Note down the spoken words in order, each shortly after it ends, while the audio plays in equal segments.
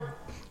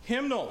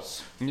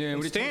hymnals. 예,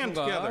 우리 stand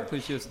찬송가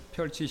together.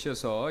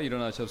 펼치셔서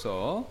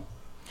일어나셔서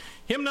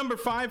Hymn number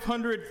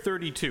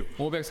 532.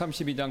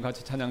 532장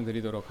같이 찬양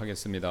드리도록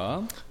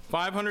하겠습니다.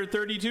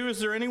 532, is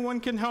there anyone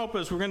can help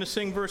us? We're going to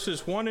sing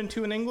verses 1 and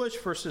 2 in English,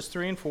 verses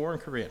 3 and 4 in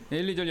Korean.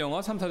 1, 2절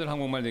영어, 3, 4절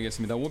한국말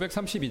되겠습니다.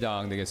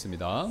 532장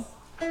되겠습니다.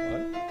 3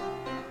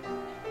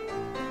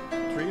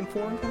 and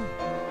 4 in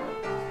Korean.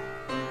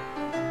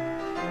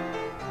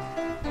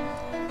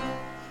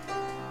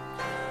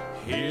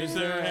 Is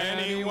there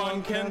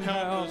anyone can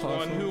help us,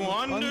 one who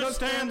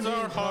understands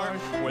our heart,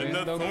 when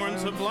the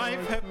thorns of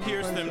life have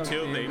pierced them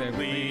till they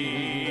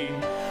bleed?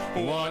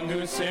 One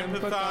who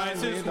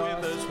sympathizes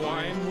with us,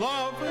 why in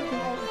love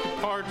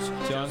departs,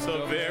 just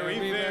the very,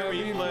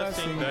 very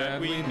blessing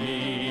that we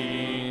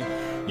need.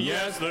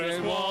 Yes,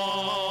 there's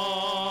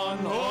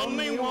one,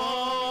 only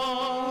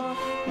one,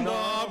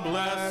 the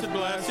blessed,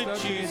 blessed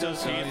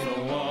Jesus, He's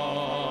the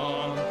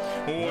one.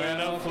 When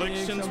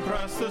afflictions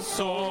press the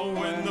soul,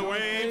 when the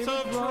waves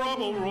of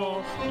trouble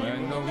roll,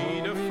 when you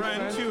need a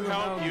friend to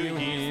help you,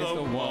 He's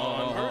the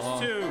one. Verse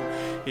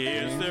 2,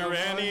 is there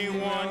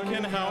anyone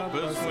can help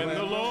us when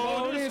the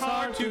load is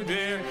hard to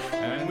bear,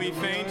 and we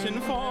faint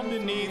and fall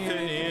beneath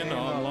it in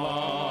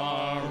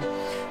alarm?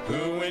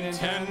 Who in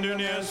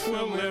tenderness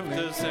will lift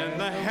us and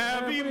the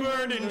heavy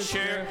burden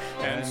share,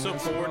 and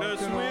support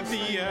us with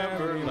the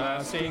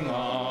everlasting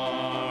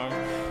arm?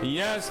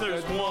 Yes,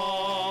 there's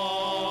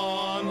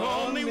one,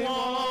 only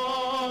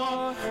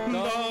one,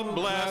 the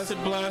blessed,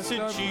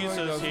 blessed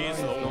Jesus, He's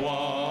the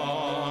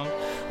one.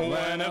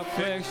 When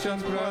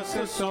afflictions press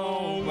the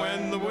soul,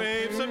 when the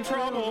waves of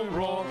trouble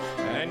roll,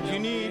 and you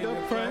need a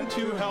friend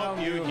to help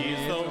you, He's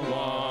the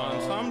one.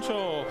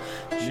 3절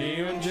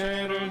지은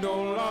죄를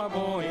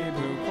돌아보니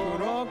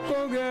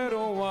부끄럽고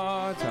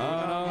괴로워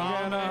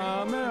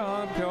자랑해나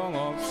하며 평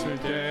없을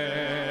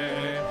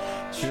때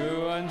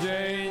주한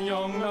죄인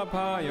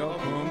용납하여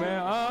품에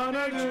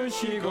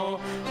안아주시고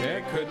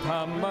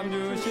깨끗한 맘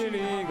주실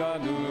이가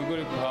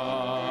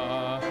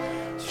누굴까?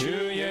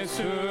 주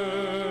예수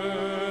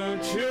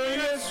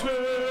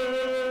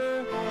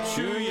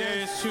주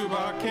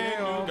예수밖에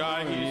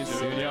누가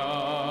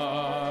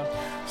있으랴.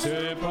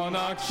 슬퍼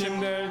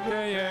낙심될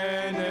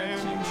때에 내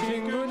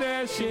친구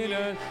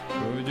되시는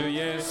주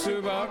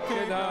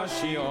예수밖에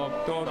다시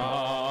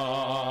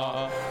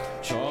없도다.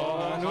 저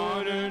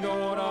하늘을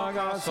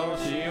돌아가서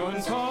시온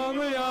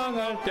성을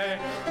향할 때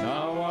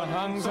나와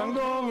항상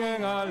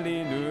동행할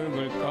이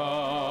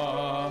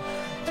누굴까?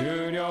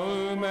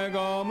 두려움의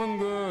검은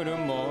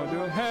구름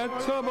모두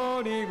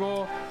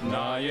헤쳐버리고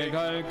나의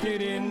갈 길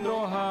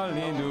인도할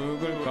이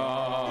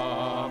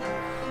누굴까?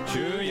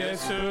 주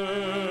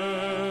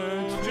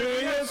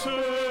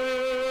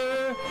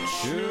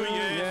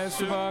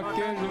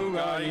예수밖에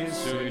누가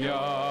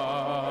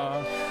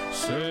있으랴.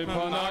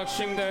 슬퍼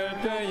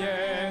낙심될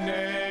때에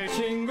내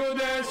친구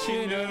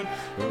되시는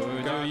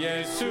그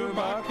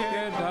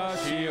예수밖에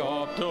다시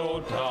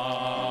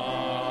없도다.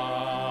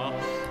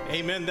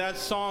 Amen. That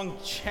song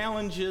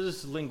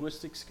challenges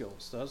linguistic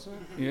skills, doesn't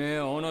it? 예,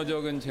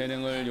 언어적인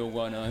재능을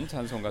요구하는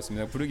찬송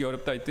같습니다. 부르기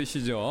어렵다 이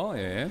뜻이죠.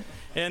 예.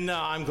 And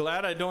I'm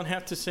glad I don't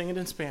have to sing it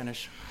in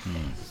Spanish.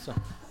 So.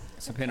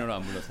 스페인어로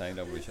안 불러서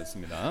아니라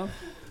부르셨습니다.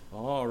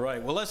 All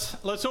right. Well,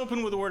 let's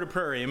open with a word of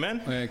prayer. Amen.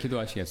 네,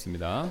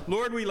 기도하시겠습니다.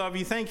 Lord, we love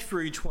you. Thank you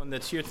for each one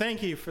that's here.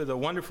 Thank you for the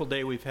wonderful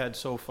day we've had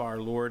so far,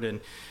 Lord,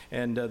 and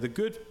the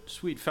good,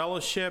 sweet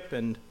fellowship,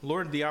 and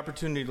Lord, the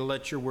opportunity to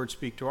let your word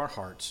speak to our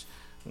hearts.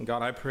 And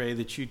God, I pray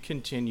that you'd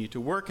continue to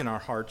work in our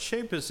hearts,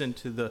 shape us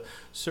into the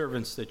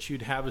servants that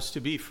you'd have us to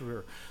be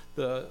for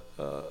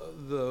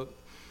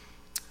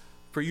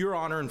for your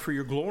honor and for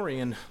your glory,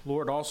 and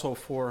Lord, also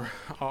for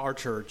our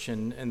church,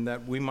 and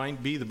that we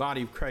might be the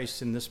body of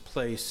Christ in this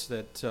place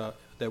that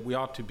we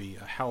ought to be,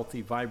 a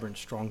healthy, vibrant,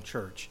 strong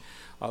church.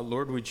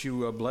 Lord, would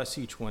you bless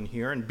each one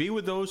here, and be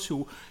with those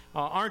who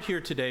aren't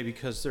here today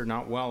because they're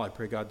not well. I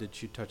pray, God,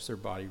 that you touch their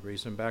body,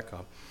 raise them back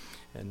up.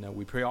 And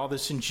we pray all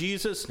this in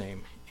Jesus'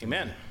 name.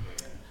 Amen.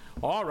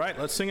 All right,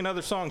 let's sing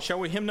another song. Shall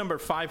we? Hymn number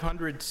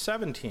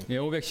 517. 예,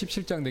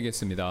 517장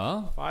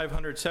되겠습니다.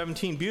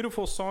 517,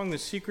 beautiful song, The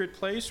Secret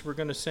Place. We're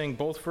going to sing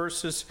both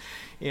verses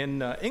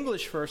in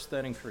English first,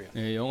 then in Korean.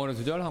 예, 영어로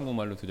 2절,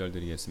 한국말로 2절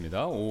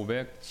드리겠습니다.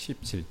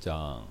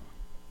 517장.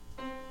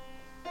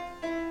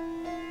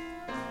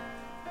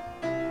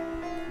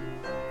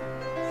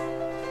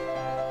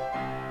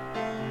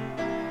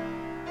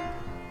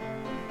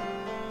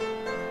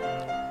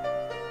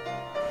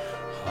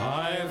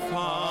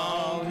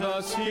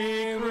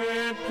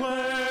 Secret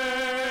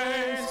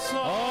place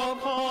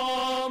of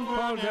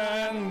comfort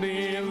and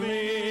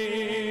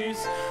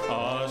release,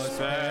 a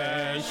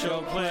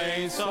special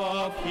place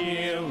of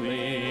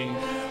healing,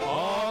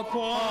 a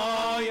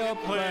quiet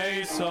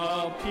place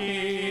of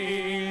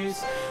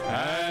peace,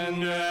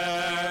 and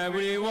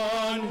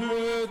everyone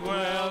who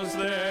dwells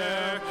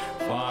there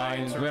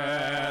finds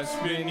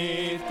rest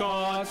beneath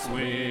God's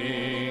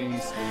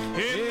wings.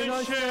 In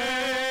the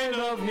shade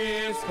of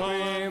His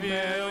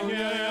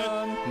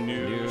pavilion,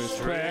 new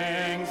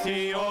strength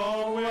He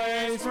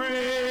always brings.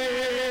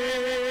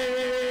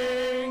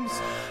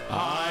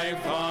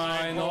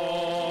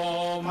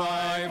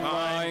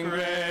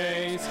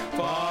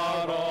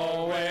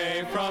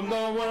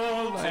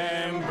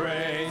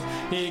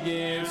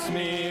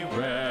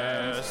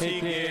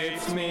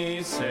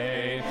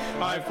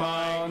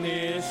 find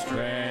His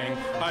strength.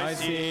 I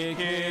seek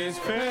His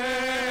face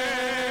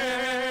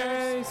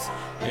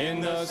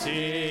in the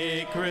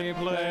secret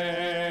place.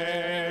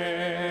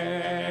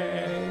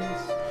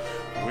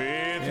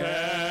 With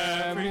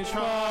every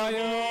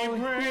trial He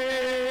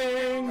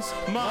brings,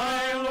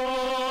 my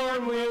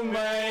Lord will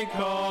make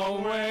a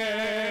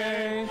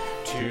way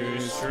to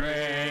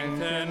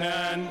strengthen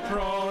and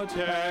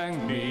protect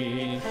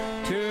me,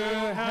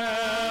 to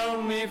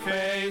help me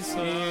face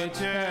each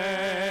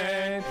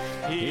day.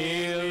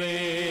 He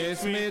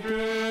leads me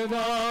through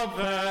the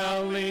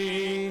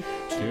valley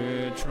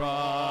to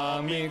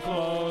draw me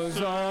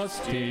closer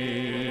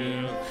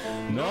still,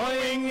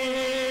 knowing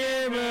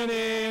even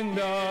in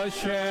the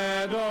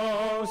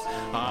shadows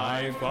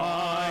I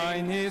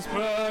find His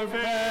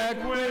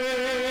perfect will.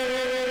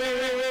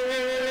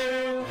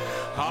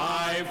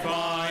 I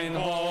find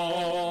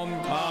home,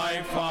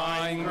 I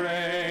find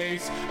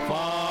grace,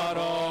 far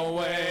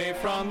away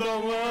from the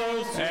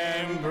world's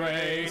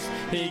embrace.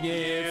 He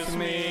gives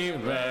me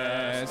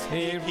rest,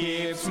 He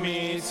keeps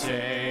me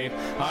safe.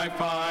 I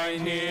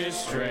find His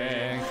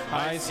strength,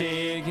 I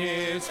seek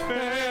His face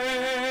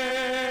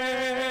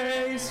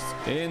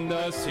in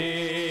the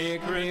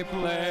secret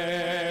place.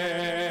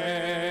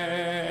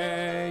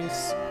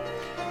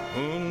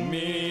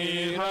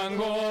 은밀한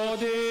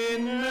곳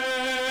있네,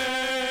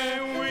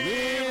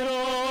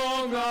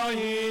 위로가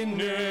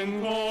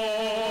있는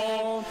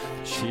곳,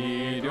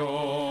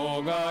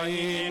 치료가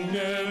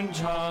있는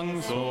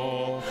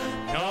장소,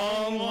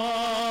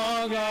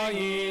 평화가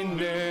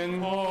있는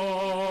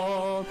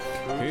곳,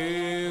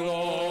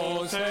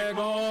 그곳에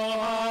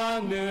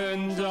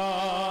거하는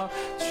자,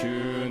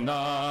 주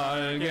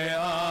날개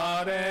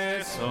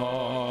아래서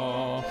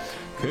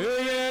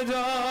그의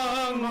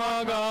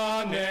장막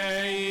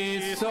안에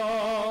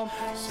있어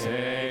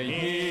새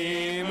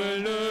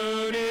힘을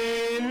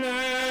누리네.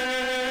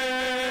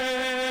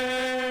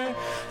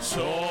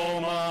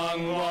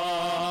 소망과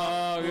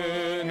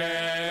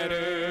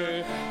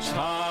은혜를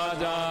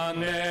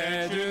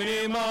찾아내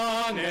주님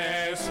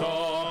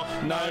안에서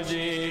날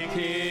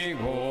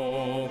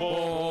지키고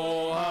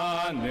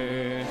보호하는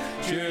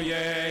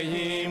주의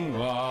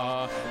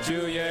힘과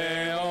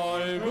주의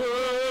얼굴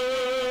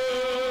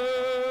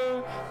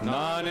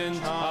나는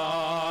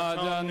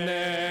찾았네.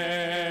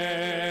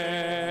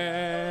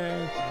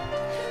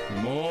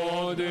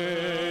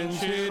 모든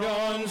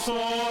시련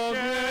속에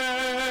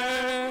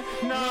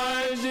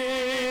날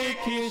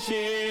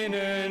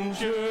지키시는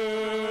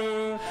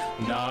주,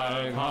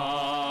 날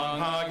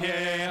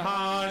강하게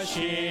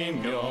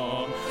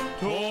하시며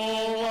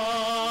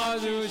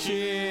도와주시는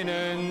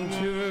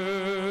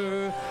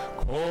주,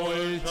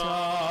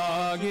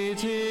 골짜기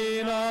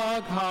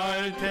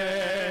지나갈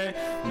때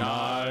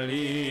날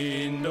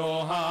인도하시니,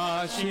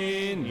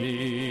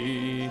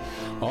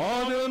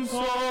 어둠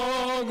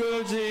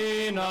속을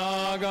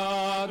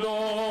지나가도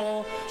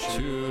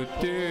주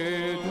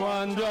뜻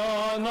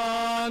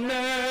완전하네.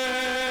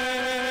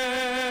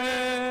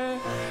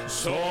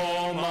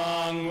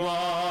 소망과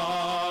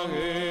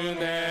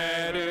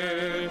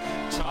은혜를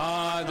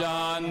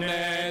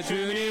찾았네.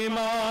 주님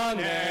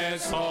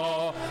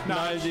안에서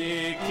날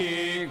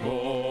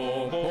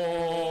지키고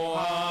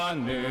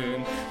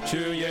보호하는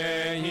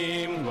주의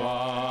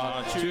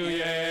힘과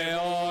주의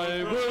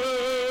얼굴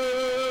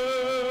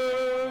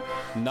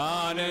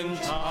나는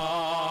찾았네.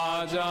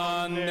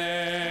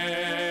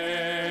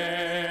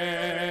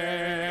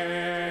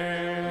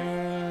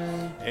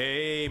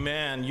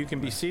 Amen. You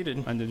can be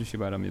seated. 앉아주시기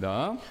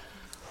바랍니다.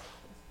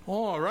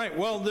 All right.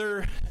 Well,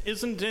 there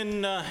isn't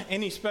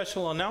any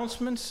special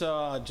announcements.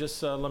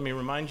 Just let me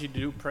remind you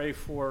to pray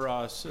for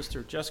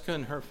Sister Jessica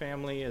and her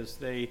family as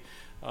they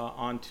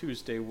on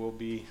Tuesday will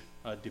be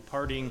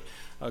departing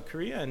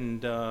Korea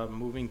and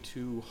moving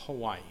to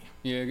Hawaii.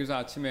 예, 그래서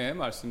아침에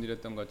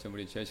말씀드렸던 것처럼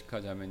우리 제시카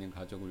자매님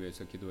가족을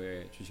위해서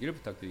기도해 주시기를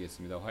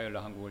부탁드리겠습니다. 화요일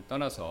날 한국을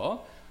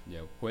떠나서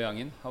이제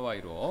고향인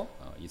하와이로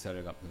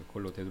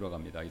골로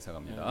되돌아갑니다. 이사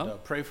갑니다.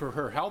 And, pray for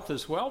her health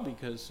as well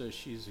because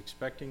she's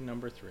expecting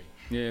number 3.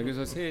 예,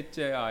 그래서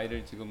셋째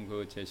아이를 지금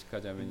그 제시카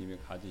자매님이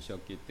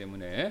가지셨기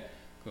때문에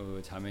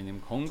그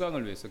자매님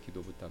건강을 위해서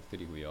기도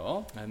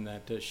부탁드리고요. And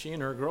that she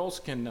and her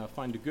girls can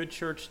find a good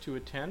church to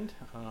attend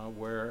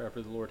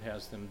wherever the Lord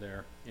has them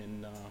there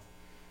in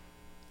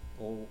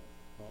Oahu.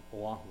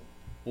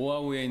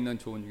 오아후에 있는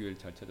좋은 교회를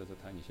잘 찾아서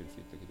다니실 수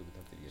있도록 기도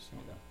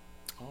부탁드리겠습니다.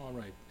 All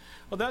right.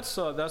 Well, that's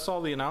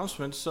all the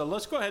announcements.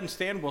 Let's go ahead and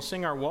stand. We'll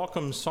sing our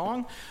welcome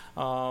song,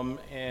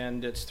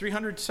 and it's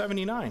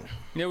 379.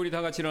 네, 우리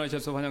다 같이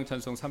일어나셔서 환영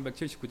찬송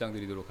 379장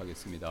드리도록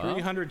하겠습니다.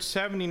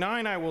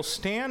 379. I will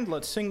stand.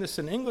 Let's sing this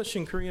in English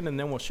and Korean, and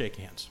then we'll shake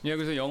hands. 예,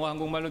 그래서 영어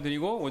한국말로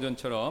드리고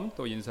오전처럼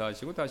또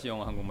인사하시고 다시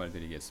영어 한국말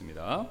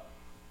드리겠습니다.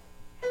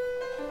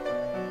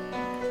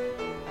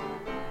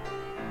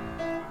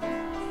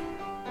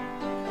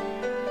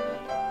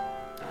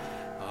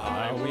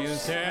 I will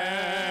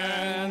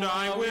stand,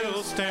 I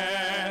will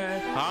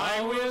stand,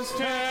 I will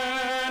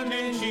stand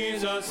in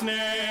Jesus'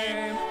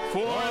 name.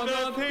 For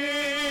the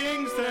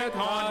things that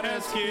God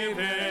has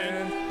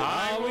given,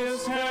 I will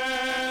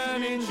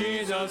stand in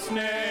Jesus'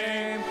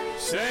 name.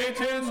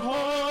 Satan's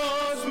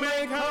host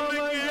may come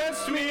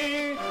against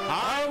me,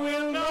 I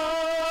will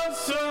not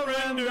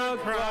surrender a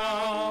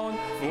crown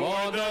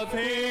for the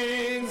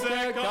things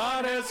that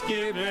God has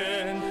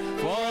given,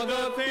 for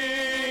the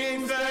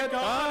things that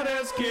God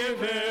has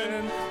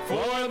given,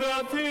 for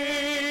the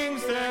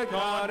things that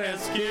God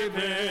has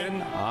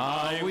given,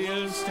 I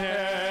will stand.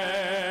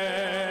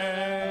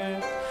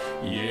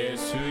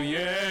 예수의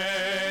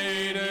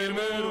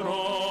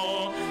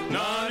이름으로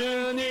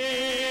나는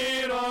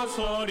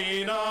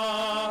일어서리라.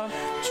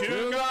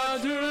 주가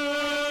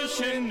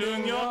주신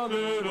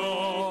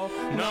능력으로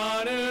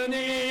나는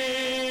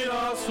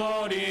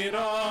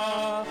일어서리라.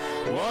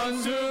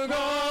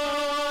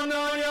 원수가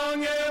나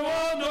향해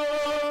와도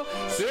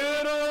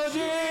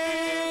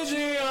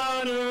쓰러지지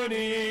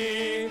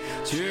않으리.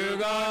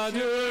 주가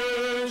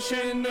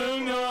주신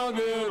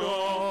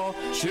능력으로,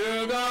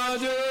 주가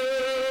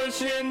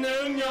주신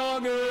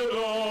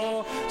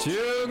능력으로,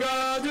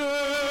 주가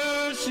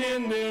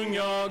주신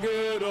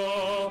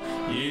능력으로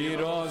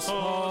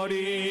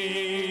일어서리.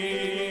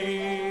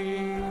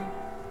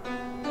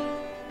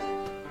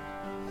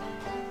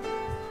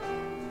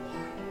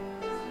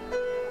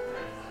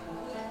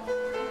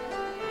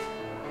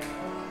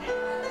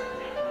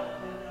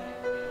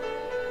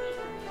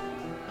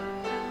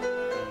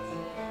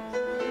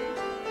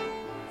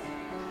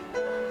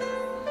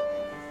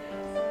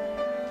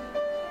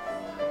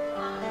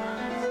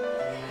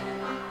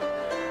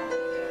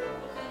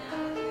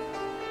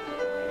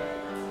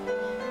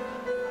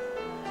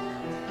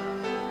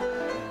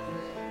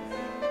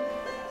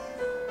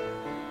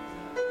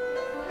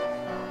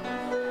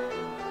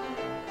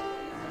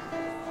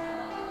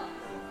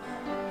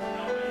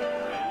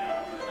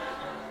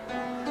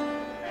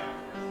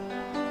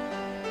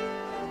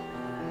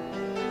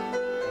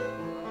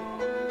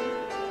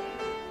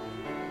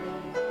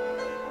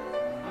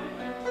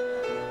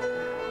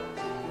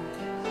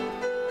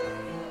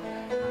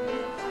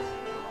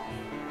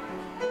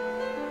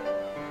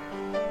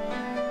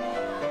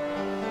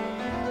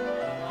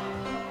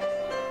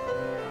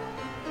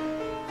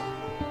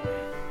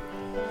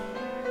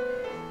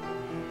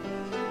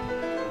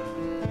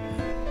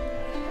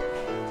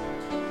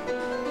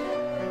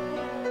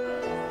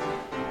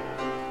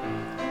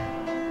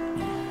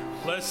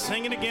 Let's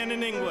sing it again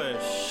in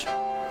English.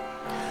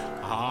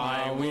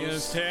 I will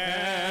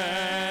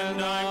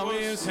stand, I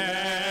will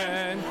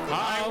stand,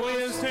 I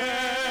will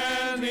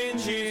stand in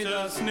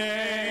Jesus'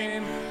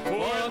 name.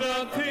 For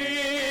the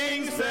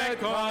things that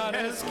God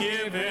has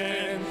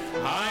given,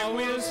 I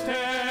will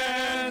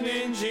stand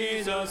in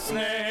Jesus'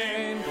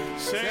 name.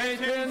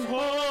 Satan's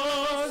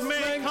host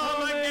may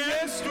come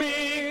against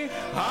me,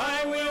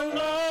 I will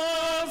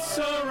not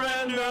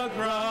surrender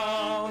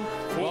ground.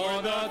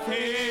 For the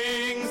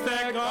things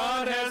that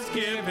God has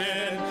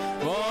given,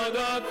 for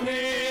the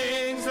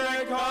things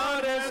that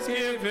God has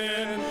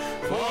given,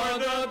 for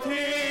the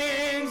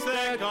things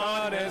that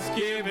God has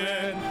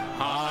given,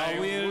 I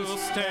will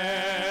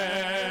stand.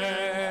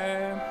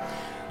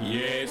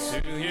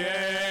 예수의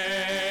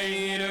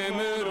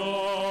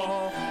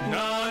이름으로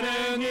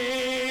나는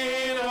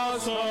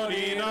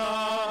일어서리라.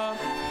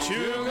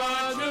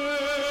 주가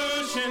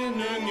주신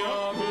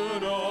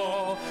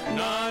능력으로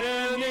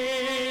나는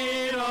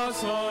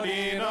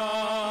일어서리라.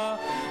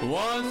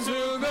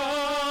 원수가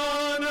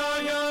나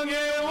향해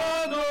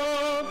와도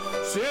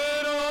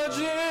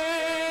쓰러지지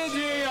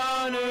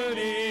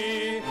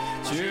않으리.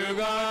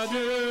 주가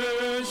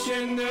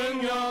주신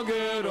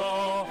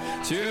능력으로,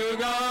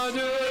 주가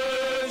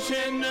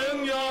주신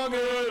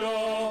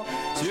능력으로,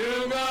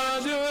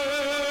 주가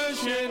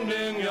주신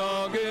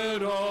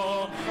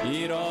능력으로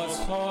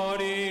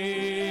일어서리.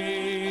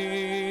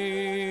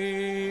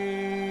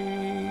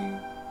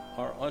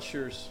 Our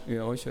ushers. 예,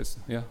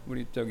 오셨어. 야,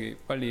 우리 저기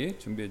빨리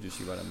준비해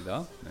주시기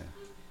바랍니다. 네.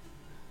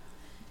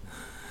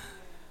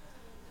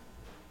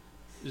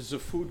 This is a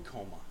food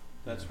coma.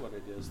 That's what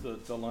it is.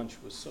 The lunch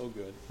was so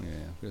good.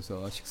 예,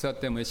 그래서 식사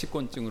때문에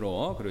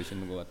식곤증으로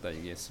그러시는 것 같다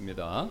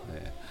얘기했습니다.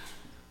 예,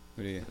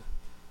 우리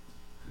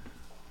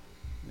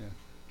예,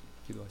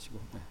 기도하시고.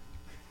 네.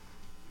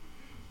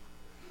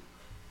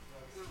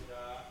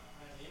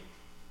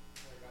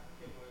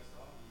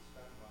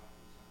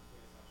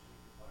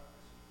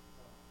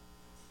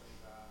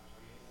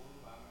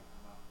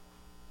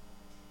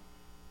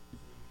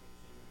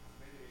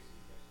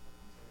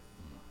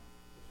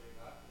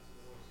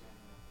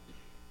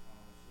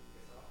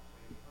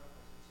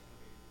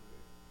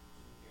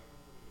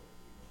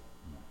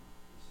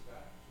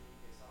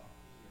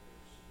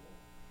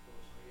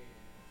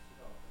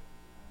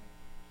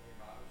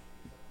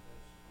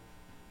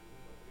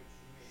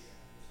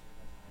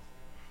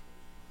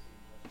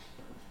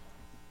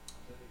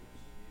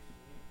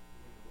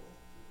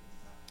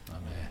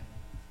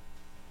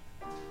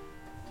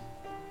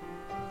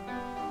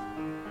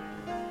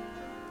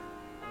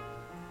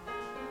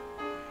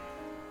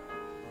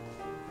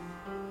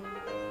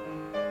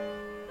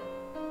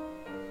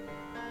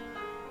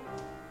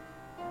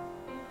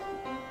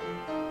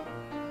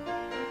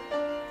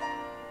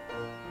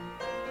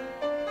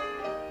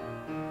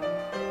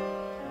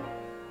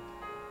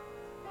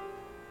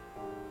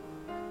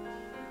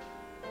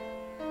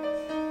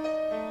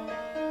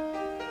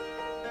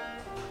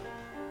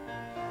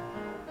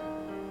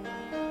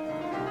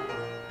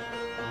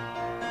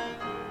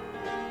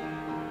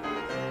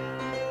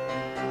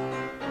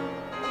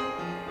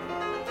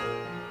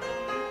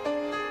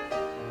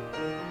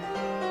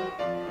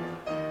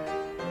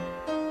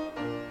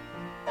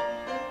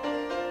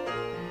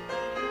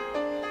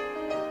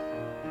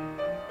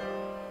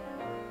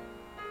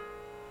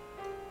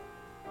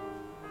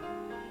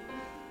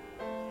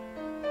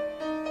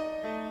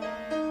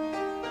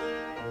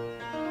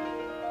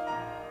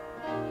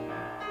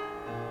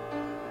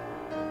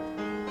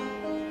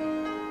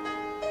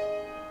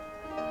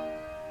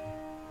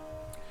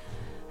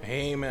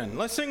 Amen.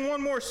 Let's sing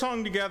one more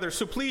song together.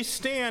 So please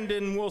stand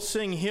and we'll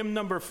sing hymn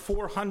number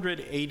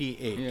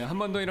 488. 예, 한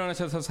번 더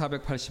일어나셔서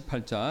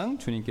 488장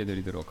주님께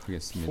드리도록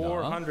하겠습니다.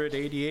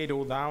 488,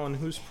 O thou in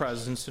whose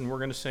presence, and we're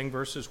going to sing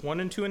verses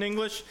 1 and 2 in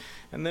English,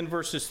 and then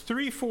verses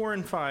 3, 4,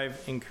 and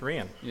 5 in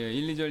Korean. 예,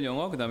 1, 2절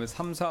영어, 그 다음에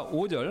 3, 4,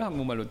 5절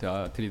한국말로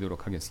다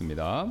드리도록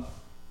하겠습니다.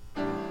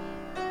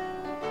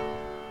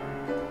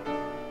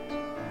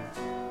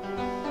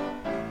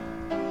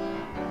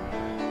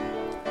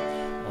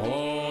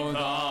 O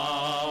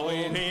thou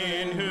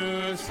in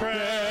whose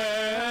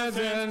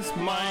presence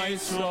my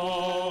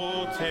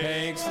soul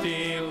takes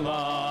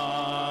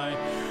delight,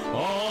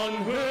 on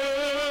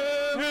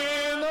whom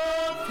in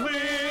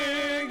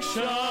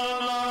affliction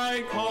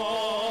I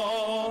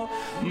call,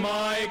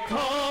 my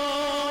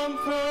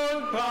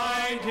comfort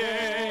by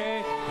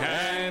day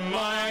and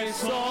my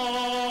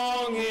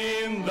song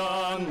in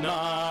the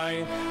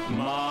night,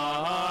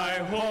 my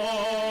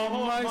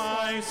hope,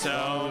 my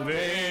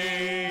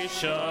salvation,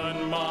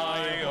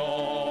 my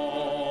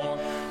all.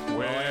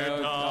 Where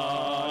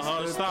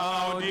dost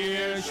thou,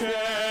 dear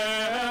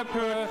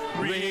shepherd,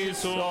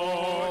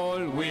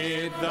 resort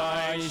with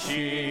thy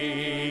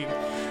sheep,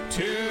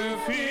 to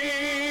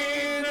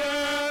feed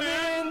them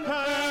in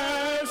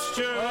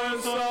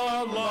pastures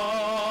of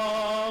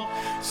love?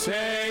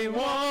 Say,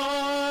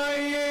 why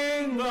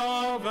in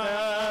the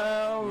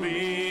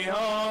valley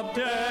of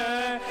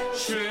death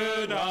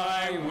should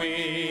I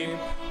weep,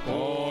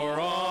 or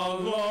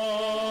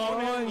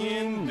alone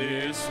in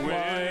this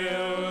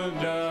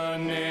wilderness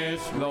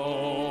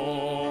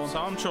low?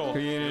 삼초.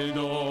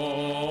 길도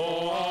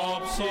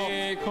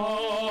없이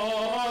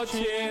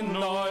거친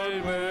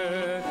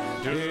넓은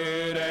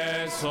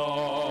들에서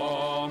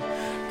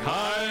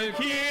갈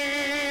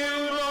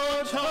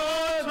길로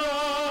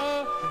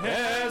찾아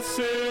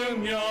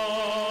애쓰며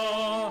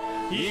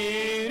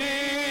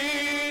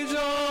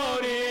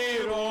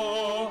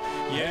이리저리로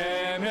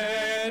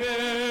예매는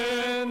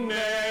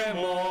내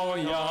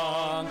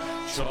모양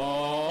저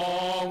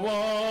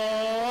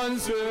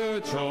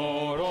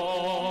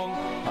원수처럼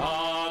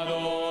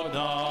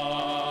하도다.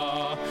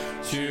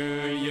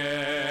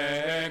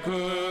 주의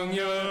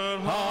긍휼하고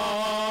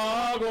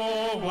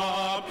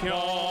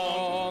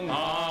화평한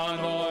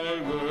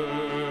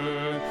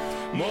얼굴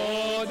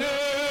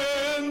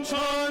모든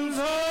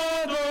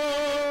천사도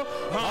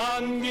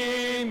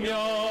반기며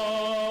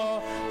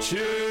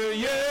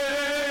주의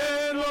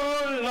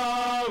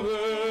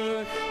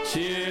놀라운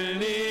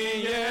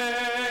진리의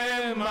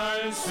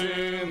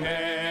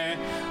말씀에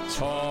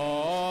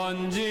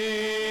천지가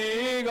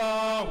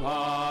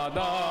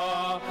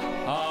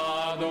화답하도다.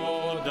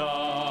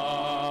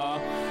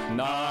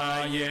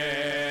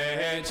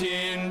 나의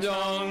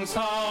진정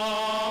사모하는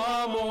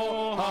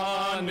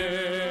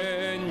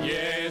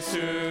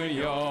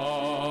예수여,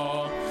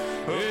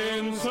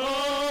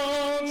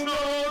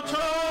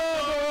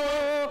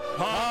 음성조차도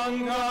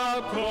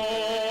반갑고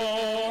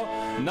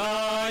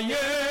나의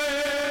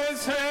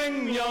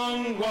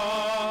생명과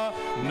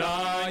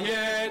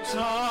나의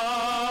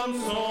참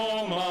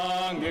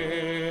소망은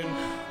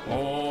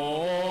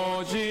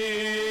오직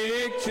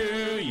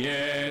주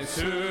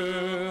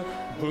예수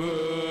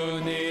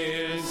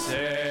분일세.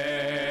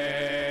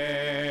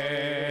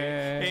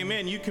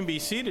 Amen. You can be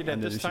seated at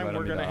this time.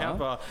 We're going to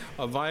have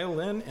a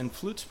violin and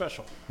flute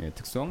special. 예,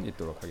 특송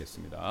있도록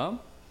하겠습니다.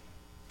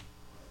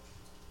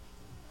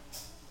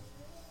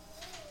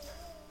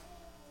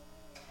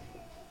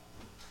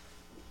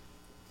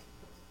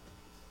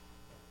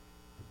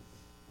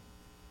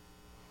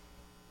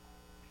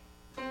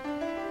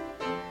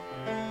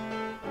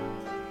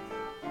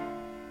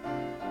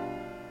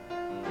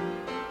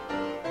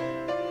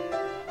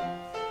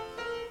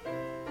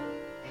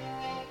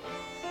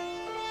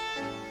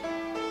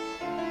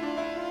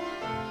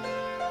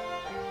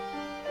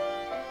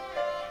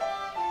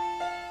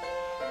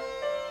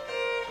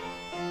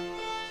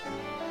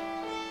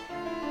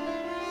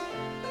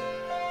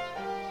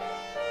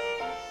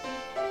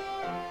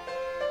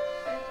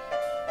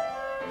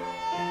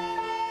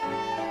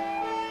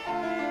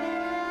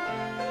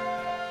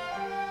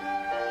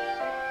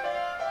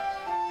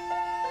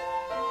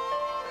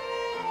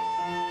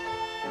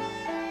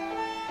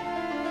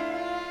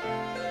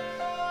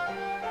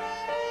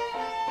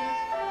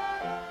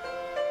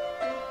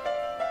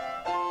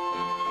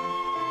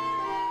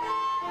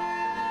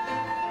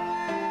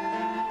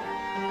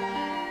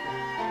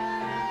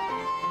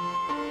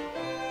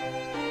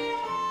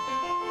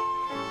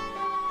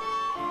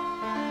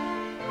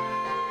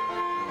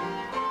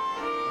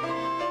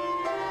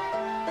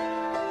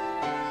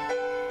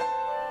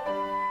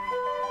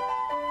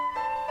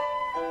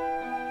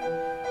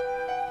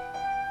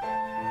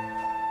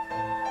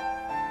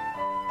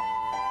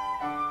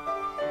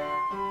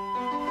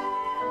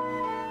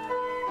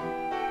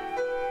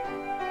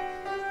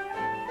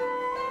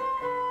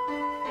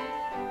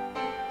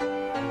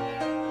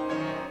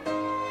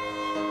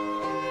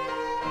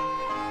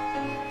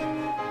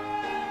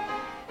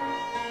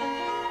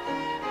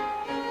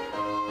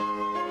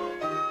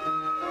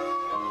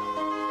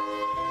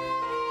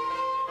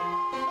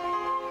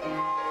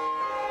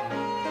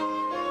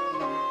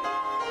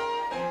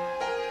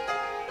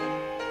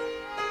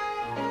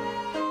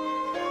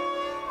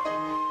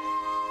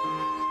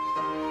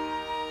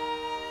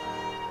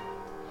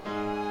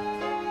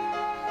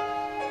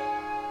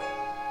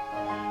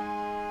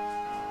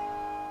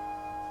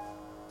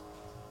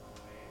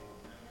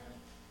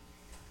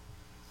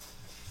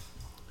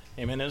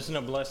 Amen. Isn't it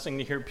a blessing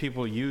to hear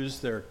people use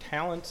their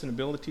talents and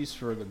abilities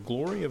for the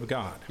glory of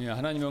God? 예,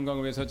 하나님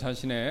영광을 위해서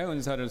자신의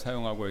은사를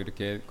사용하고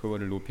이렇게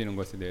그거를 높이는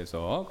것에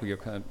대해서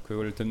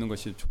그걸 듣는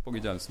것이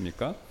축복이지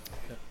않습니까?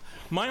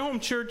 My home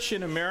church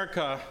in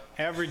America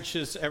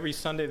averages every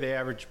Sunday they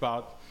average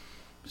about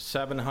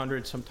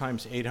 700,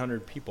 sometimes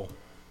 800 people.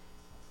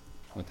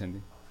 어텐디?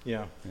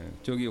 Yeah. 예,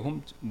 저기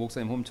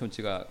목사님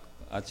홈처치가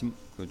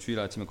주일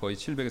아침에 거의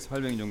 700에서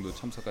 800 정도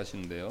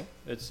참석하시는데요.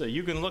 It's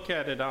you can look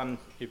at it on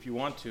if you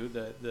want to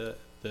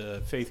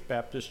the Faith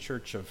Baptist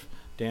Church of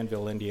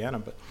Danville, Indiana,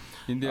 but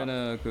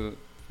인디애나 그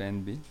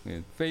밴비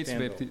페이스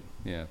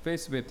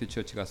베프티스트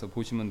처치 가서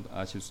보시면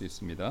아실 수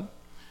있습니다.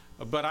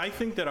 But I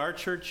think that our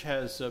church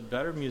has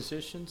better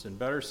musicians and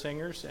better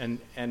singers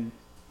and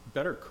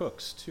better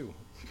cooks too.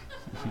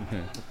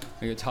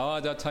 이게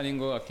자화자찬인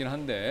것 같긴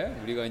한데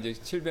우리가 이제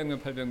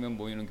 700명, 800명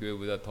모이는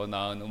교회보다 더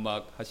나은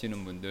음악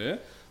하시는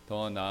분들,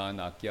 더 나은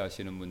악기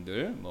하시는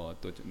분들, 뭐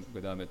또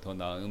그다음에 더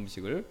나은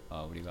음식을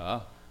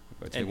우리가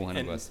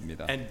제공하는 것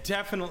같습니다. And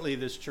definitely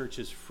this church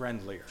is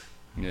friendlier.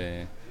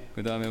 네.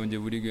 그다음에 이제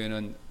우리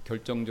교회는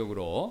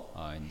결정적으로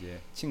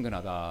이제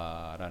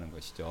친근하다라는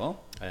것이죠.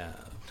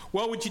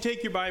 Well, would you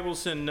take your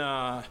Bibles and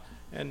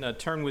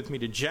turn with me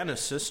to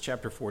Genesis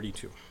chapter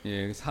 42.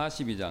 예,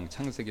 42장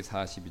창세기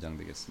 42장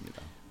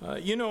되겠습니다.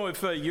 You know,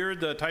 if you're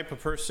the type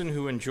of person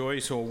who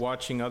enjoys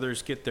watching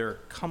others get their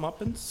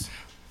comeuppance,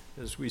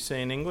 as we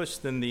say in English,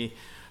 then the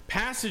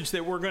passage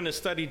that we're going to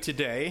study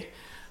today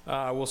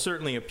will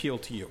certainly appeal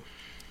to you.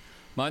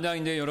 만약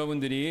이제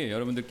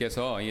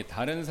여러분들께서 이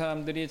다른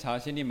사람들이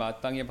자신이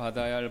마땅히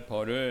받아야 할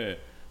벌을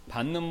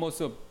받는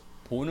모습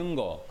보는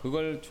거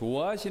그걸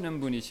좋아하시는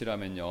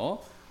분이시라면요.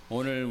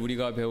 오늘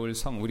우리가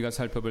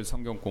살펴볼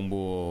성경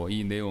공부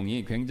이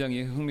내용이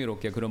굉장히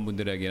흥미롭게 그런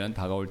분들에게는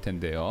다가올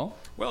텐데요.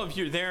 Well, if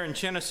you're there in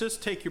Genesis,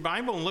 take your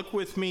Bible and look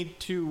with me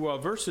to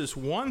verses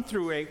 1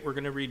 through 8. We're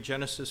going to read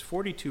Genesis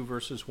 42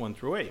 verses 1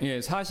 through 8. 예,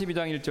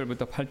 42장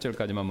 1절부터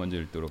 8절까지만 먼저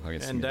읽도록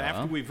And 하겠습니다.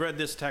 after we've read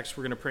this text,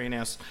 we're going to pray and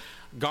ask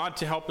God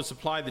to help us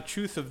apply the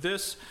truth of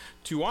this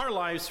to our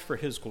lives for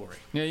His glory.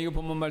 예, 이거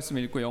본문 말씀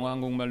읽고 영어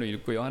한국말로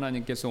읽고요.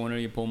 하나님께서 오늘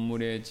이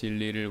본문의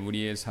진리를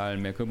우리의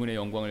삶에 그분의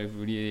영광을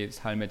우리의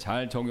삶에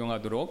잘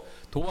적용하도록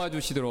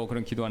도와주시도록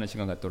그런 기도하는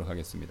시간 갖도록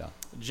하겠습니다.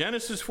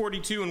 Genesis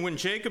 42, and when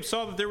Jacob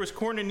saw that there was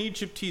corn in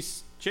Egypt,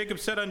 Jacob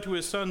said unto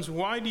his sons,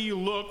 Why do you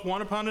look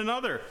one upon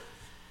another?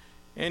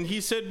 And he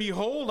said,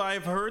 Behold, I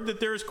have heard that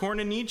there is corn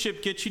in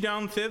Egypt. Get you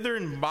down thither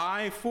and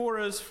buy for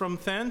us from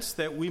thence,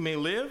 that we may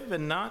live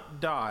and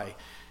not die.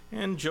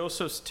 And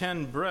Joseph's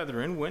 10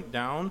 brethren went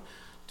down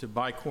to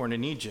buy corn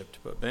in Egypt.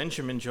 But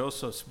Benjamin,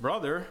 Joseph's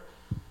brother,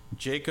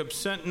 Jacob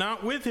sent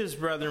not with his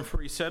brethren,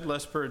 for he said,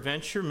 Lest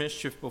peradventure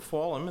mischief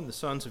befall him. And the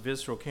sons of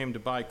Israel came to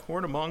buy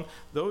corn among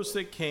those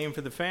that came,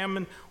 for the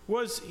famine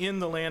was in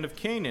the land of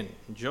Canaan.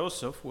 And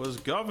Joseph was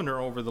governor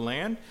over the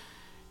land,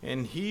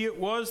 and he it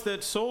was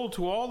that sold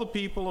to all the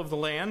people of the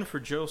land. For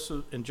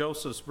Joseph and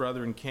Joseph's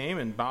brethren came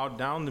and bowed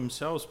down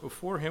themselves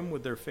before him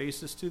with their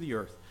faces to the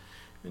earth.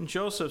 And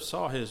Joseph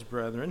saw his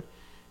brethren,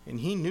 and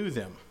he knew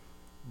them,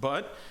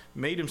 but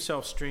made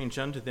himself strange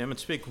unto them, and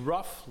spake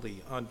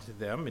roughly unto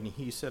them. And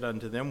he said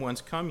unto them,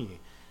 Whence come ye?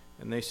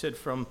 And they said,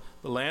 From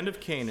the land of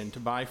Canaan, to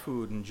buy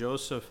food. And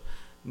Joseph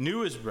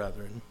knew his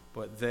brethren,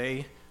 but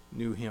they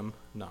knew him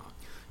not.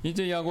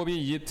 이제 야곱이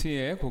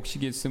이집트에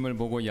곡식이 있음을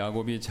보고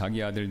야곱이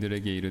자기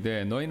아들들에게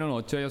이르되 너희는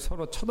어찌하여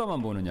서로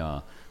쳐다만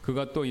보느냐.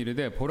 그가 또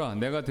이르되 보라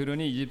내가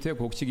들으니 이집트에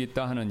곡식이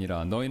있다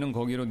하느니라. 너희는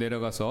거기로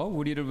내려가서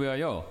우리를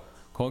위하여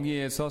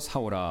거기에서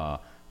사오라.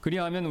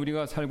 그리하면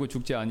우리가 살고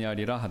죽지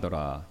아니하리라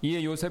하더라.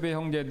 이에 요셉의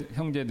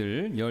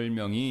형제들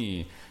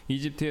 10명이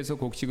이집트에서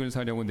곡식을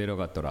사려고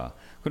내려갔더라.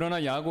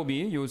 그러나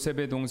야곱이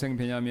요셉의 동생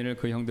베냐민을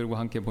그 형들과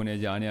함께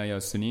보내지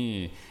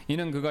아니하였으니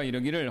이는 그가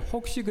이르기를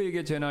혹시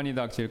그에게 재난이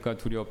닥칠까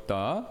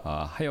두렵다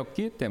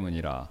하였기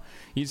때문이라.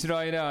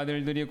 이스라엘의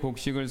아들들이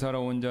곡식을 사러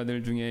온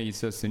자들 중에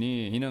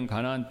있었으니 이는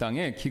가나안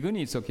땅에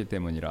기근이 있었기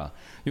때문이라.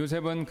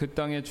 요셉은 그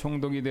땅에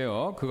총독이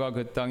되어 그가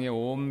그 땅의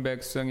온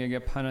백성에게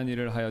파는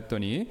일을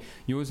하였더니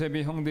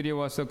요셉이 형들이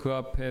와서 그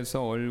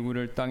앞에서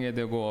얼굴을 땅에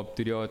대고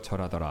엎드려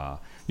절하더라.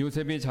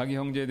 요셉이 자기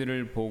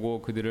형제들을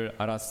보고 그들을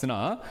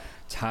알았으나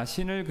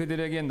자신을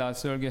그들에게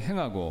낯설게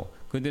행하고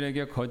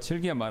그들에게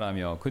거칠게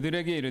말하며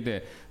그들에게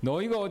이르되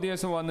너희가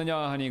어디에서 왔느냐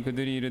하니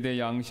그들이 이르되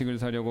양식을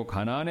사려고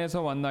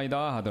가나안에서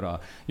왔나이다 하더라.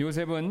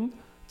 요셉은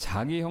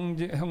자기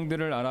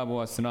형들을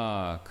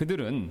알아보았으나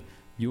그들은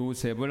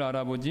요셉을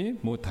알아보지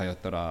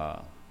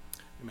못하였더라.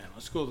 Amen.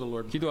 Let's go to the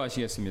Lord.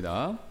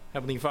 기도하시겠습니다.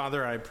 Heavenly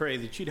Father, I pray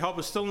that you'd help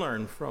us to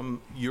learn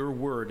from your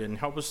word and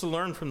help us to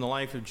learn from the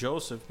life of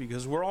Joseph,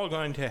 because we're all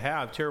going to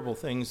have terrible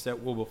things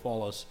that will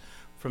befall us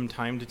from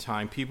time to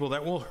time, people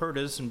that will hurt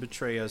us and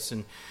betray us,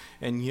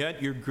 and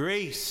yet your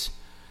grace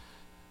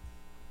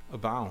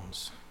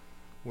abounds.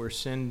 Where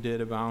sin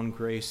did abound,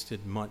 grace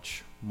did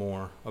much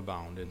more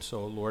abound. And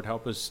so, Lord,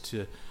 help us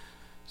to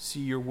see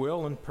your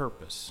will and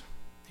purpose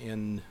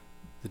in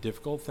the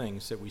difficult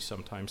things that we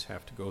sometimes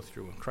have to go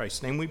through. In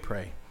Christ's name we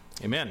pray.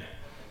 Amen.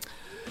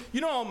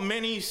 You know,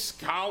 many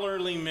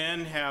scholarly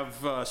men have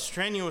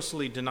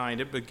strenuously denied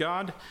it, but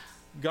God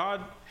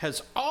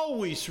has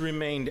always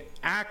remained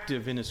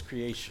active in His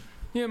creation.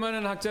 예,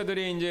 많은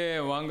학자들이 이제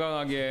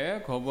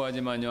완강하게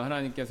거부하지만요,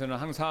 하나님께서는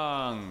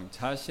항상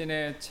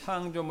자신의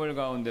창조물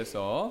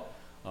가운데서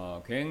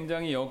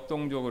굉장히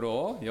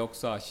역동적으로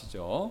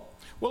역사하시죠.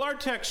 Well, our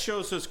text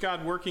shows us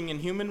God working in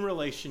human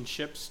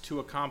relationships to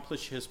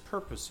accomplish His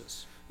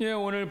purposes. 예,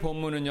 오늘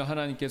본문은요,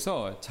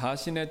 하나님께서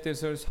자신의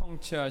뜻을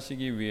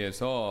성취하시기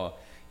위해서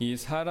이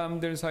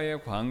사람들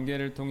사이의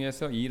관계를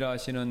통해서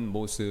일하시는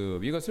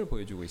모습, 이것을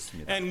보여주고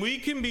있습니다. And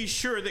we can be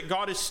sure that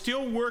God is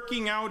still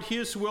working out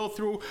His will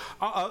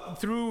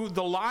through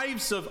the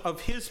lives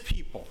of His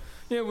people.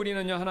 예,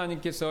 우리는요,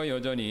 하나님께서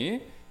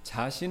여전히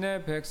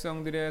자신의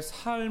백성들의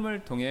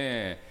삶을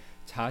통해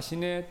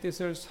자신의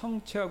뜻을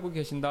성취하고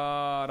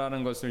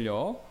계신다라는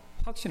것을요,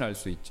 확신할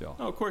수 있죠.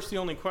 Now, of course, the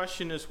only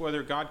question is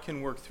whether God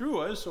can work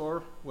through us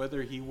or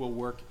whether He will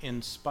work in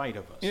spite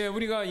of us. 예,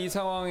 우리가 이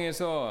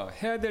상황에서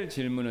해야 될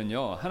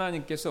질문은요,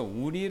 하나님께서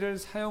우리를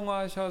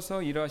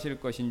사용하셔서 일하실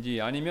것인지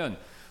아니면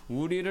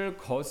우리를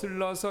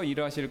거슬러서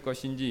일하실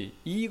것인지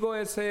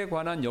이거에서에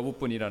관한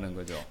여부뿐이라는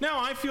거죠. Now,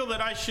 I feel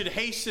that I should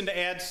hasten to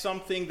add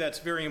something that's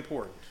very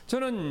important.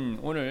 저는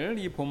오늘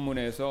이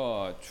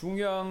본문에서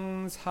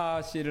중요한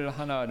사실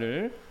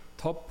하나를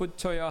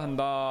덧붙여야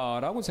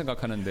한다라고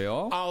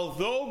생각하는데요.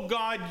 Although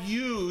God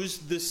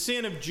used the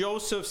sin of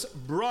Joseph's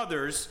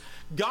brothers,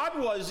 God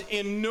was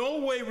in no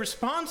way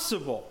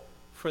responsible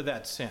for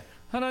that sin.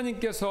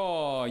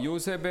 하나님께서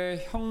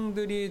요셉의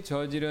형들이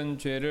저지른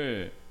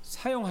죄를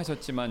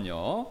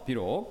사용하셨지만요,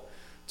 비록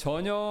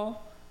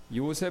전혀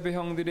요셉의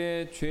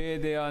형들의 죄에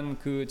대한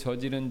그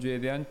저지른 죄에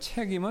대한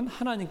책임은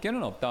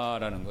하나님께는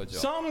없다라는 거죠.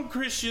 Some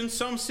Christians,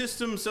 some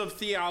systems of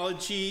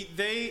theology,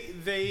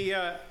 they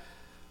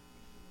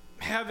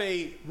have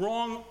a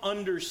wrong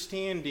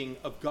understanding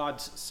of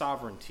God's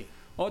sovereignty.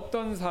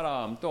 어떤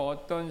사람 또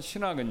어떤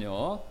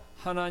신학은요,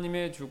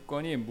 하나님의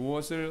주권이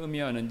무엇을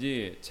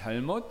의미하는지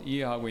잘못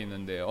이해하고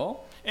있는데요.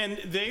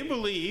 And they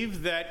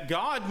believe that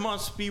God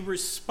must be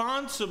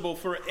responsible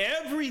for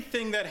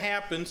everything that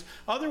happens,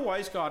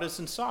 otherwise God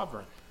isn't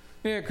sovereign.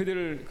 예,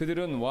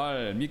 그들은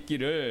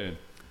믿기를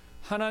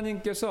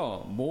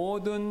하나님께서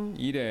모든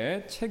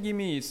일에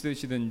책임이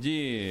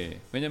있으시든지,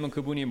 왜냐하면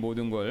그분이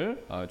모든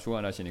걸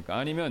주관하시니까,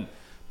 아니면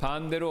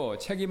반대로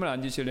책임을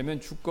안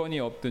지시려면 주권이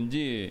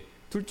없든지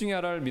둘 중에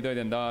하나를 믿어야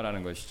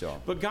된다라는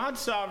것이죠. But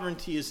God's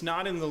sovereignty is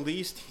not in the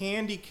least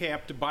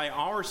handicapped by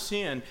our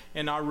sin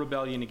and our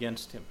rebellion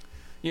against Him.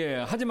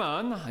 예,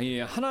 하지만 이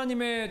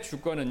하나님의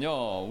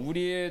주권은요,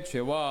 우리의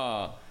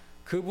죄와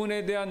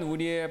그분에 대한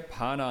우리의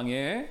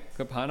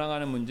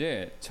반항하는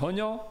문제에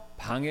전혀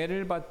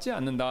방해를 받지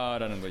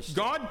않는다라는 것이죠.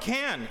 God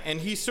can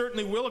and He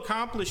certainly will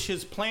accomplish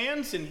His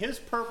plans and His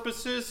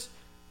purposes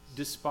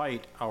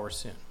despite our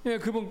sin. 예,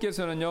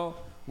 그분께서는요,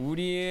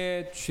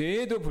 우리의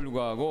죄에도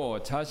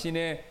불구하고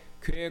자신의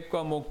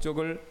계획과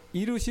목적을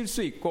이루실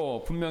수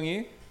있고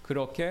분명히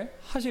그렇게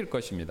하실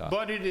것입니다.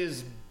 But it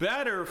is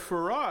better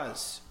for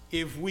us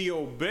if we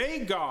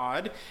obey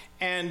God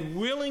and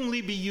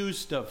willingly be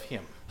used of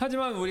Him.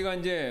 하지만 우리가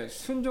이제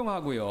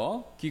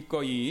순종하고요,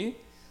 기꺼이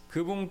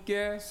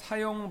그분께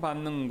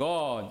사용받는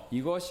것,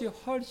 이것이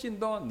훨씬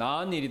더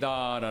나은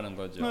일이다라는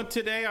거죠. Now,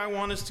 today I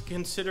want us to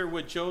consider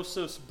what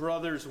Joseph's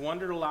brothers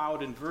wondered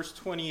aloud in verse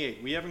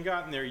 28. We haven't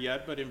gotten there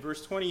yet, but in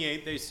verse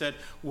 28 they said,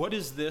 "What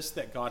is this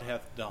that God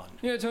hath done?"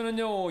 예,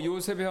 저는요,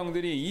 요셉의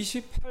형들이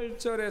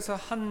 28절에서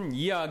한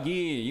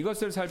이야기,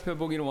 이것을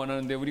살펴보기를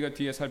원하는데 우리가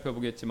뒤에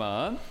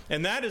살펴보겠지만,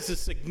 And that is a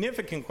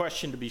significant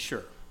question to be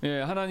sure.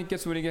 예,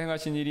 하나님께서 우리에게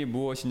행하신 일이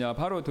무엇이냐,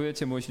 바로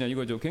도대체 무엇이냐,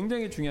 이거죠.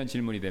 굉장히 중요한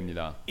질문이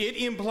됩니다.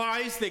 It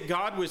implies that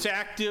God was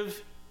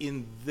active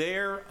in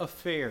their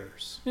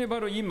affairs. 예,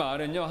 바로 이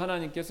말은요,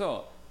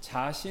 하나님께서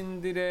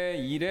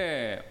자신들의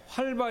일에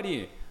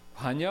활발히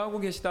관여하고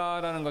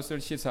계시다라는 것을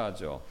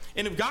시사하죠.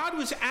 And if God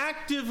was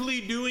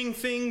actively doing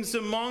things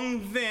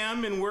among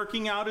them and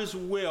working out His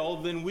will,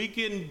 then we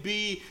can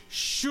be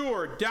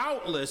sure,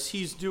 doubtless,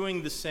 He's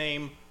doing the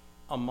same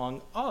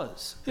among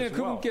us 예, as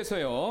well.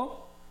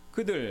 그분께서요,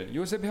 그들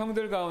요셉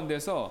형들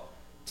가운데서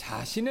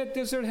자신의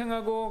뜻을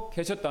행하고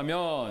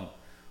계셨다면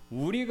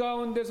우리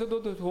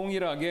가운데서도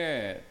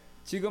동일하게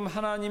지금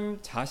하나님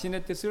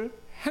자신의 뜻을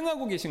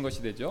행하고 계신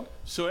것이 되죠.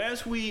 So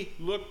as we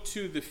look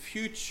to the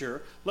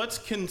future, let's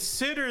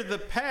consider the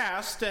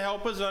past to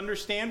help us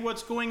understand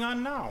what's going on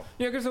now.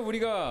 예, 그래서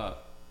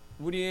우리가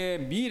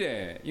우리의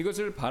미래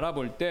이것을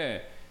바라볼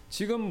때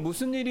지금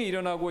무슨 일이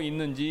일어나고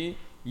있는지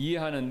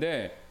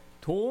이해하는데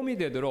도움이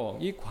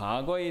되도록 이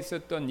과거에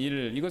있었던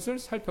일, 이것을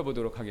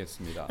살펴보도록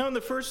하겠습니다. Now in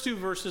the first two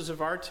verses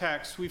of our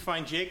text, we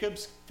find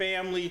Jacob's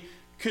family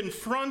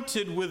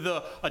confronted with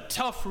a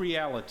tough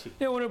reality.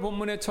 예, 오늘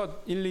본문의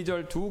첫 1,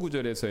 2절 두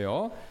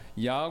구절에서요,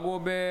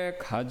 야곱의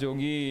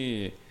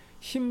가족이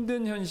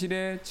힘든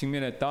현실에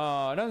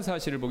직면했다라는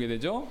사실을 보게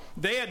되죠.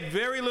 They had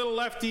very little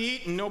left to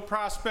eat and no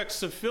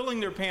prospects of filling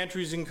their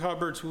pantries and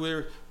cupboards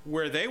where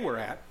they were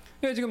at.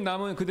 예, 지금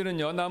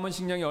그들은요 남은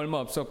식량이 얼마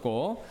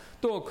없었고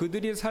또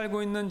그들이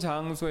살고 있는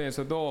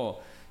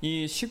장소에서도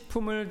이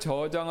식품을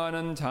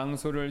저장하는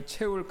장소를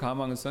채울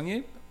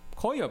가망성이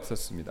거의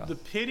없었습니다. The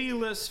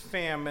pitiless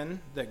famine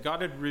that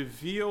God had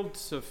revealed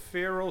to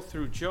Pharaoh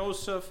through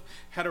Joseph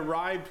had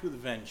arrived with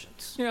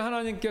vengeance. 예,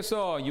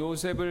 하나님께서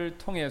요셉을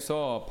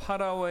통해서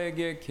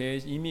파라오에게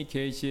이미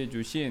계시해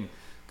주신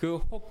그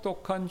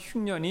혹독한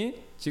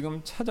흉년이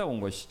지금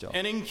찾아온 것이죠.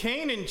 And in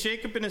Canaan,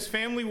 Jacob and his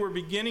family were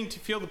beginning to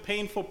feel the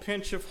painful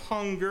pinch of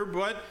hunger,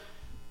 but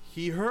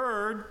he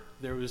heard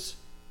there was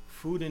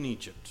food in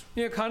Egypt.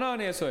 예,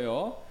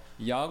 가나안에서요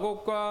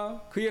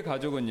야곱과 그의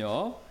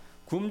가족은요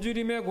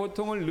굶주림의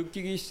고통을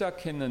느끼기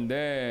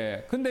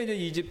시작했는데 근데 이제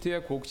이집트에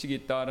곡식이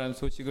있다라는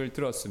소식을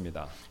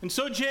들었습니다. And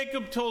so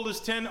Jacob told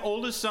his 10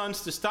 oldest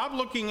sons to stop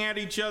looking at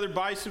each other,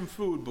 buy some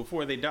food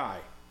before they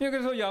die. 예,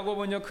 그래서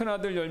야곱은요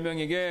큰아들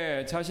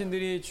 10명에게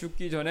자신들이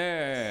죽기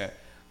전에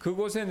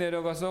그곳에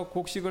내려가서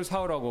곡식을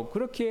사오라고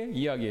그렇게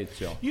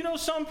이야기했죠. You know,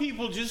 some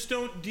people just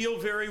don't deal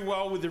very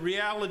well with the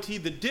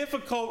reality, the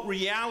difficult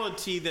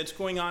reality that's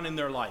going on in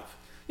their life.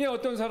 예,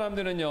 어떤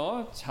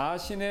사람들은요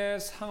자신의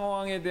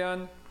상황에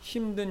대한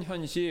힘든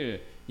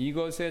현실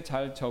이것에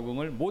잘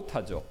적응을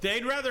못하죠.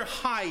 They'd rather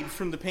hide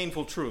from the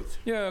painful truth.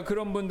 예,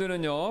 그런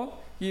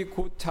분들은요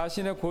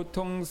자신의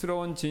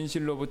고통스러운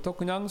진실로부터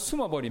그냥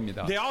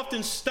숨어버립니다. They often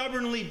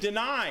stubbornly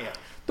deny it.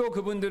 또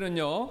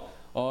그분들은요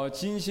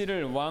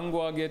진실을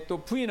완고하게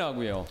또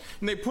부인하고요.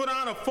 And they put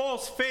on a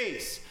false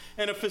face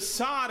and a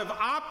facade of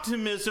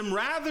optimism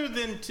rather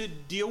than to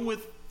deal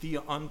with the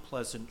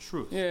unpleasant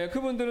truth. 예,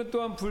 그분들은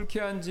또한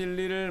불쾌한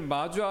진리를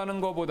마주하는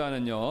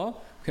것보다는요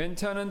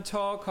괜찮은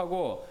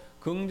척하고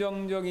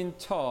긍정적인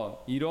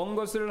척 이런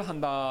것을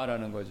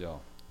한다라는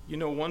거죠. You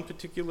know, one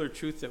particular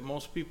truth that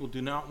most people do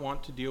not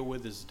want to deal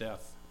with is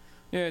death.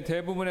 예,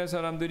 대부분의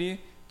사람들이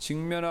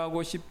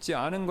직면하고 싶지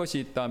않은 것이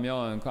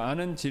있다면, 그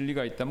아는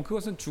진리가 있다면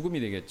그것은 죽음이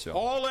되겠죠.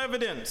 All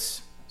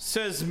evidence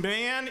says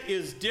man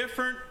is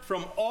different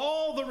from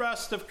all the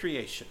rest of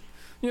creation.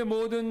 예,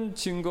 모든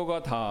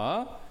증거가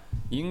다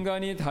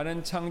인간이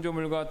다른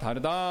창조물과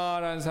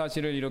다르다라는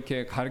사실을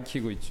이렇게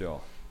가르치고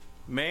있죠.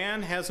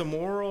 Man has a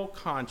moral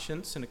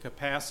conscience and a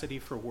capacity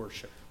for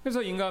worship.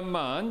 그래서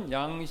인간만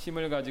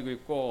양심을 가지고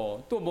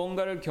있고 또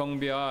뭔가를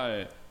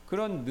경배할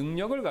그런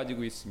능력을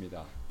가지고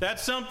있습니다.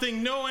 That's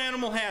something no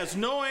animal has.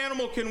 No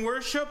animal can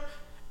worship,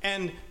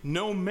 and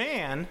no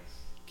man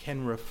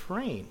can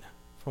refrain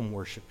from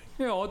worshiping.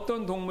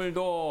 어떤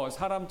동물도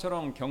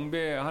사람처럼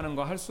경배하는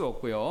거 할 수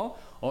없고요.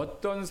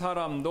 어떤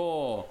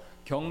사람도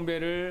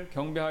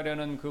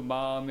경배하려는 그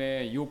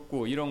마음의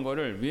욕구 이런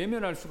거를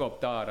외면할 수가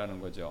없다라는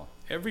거죠.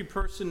 Every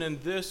person in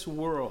this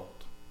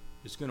world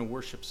is going to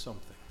worship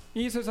something.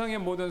 이 세상의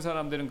모든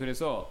사람들은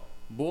그래서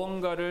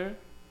무언가를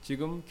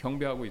지금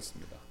경배하고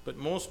있습니다. But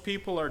most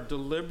people are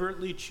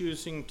deliberately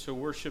choosing to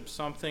worship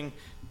something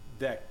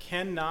that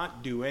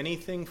cannot do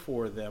anything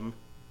for them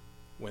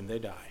when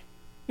they die.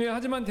 예,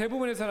 하지만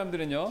대부분의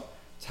사람들은요.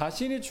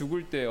 자신이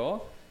죽을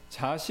때요.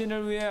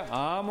 자신을 위해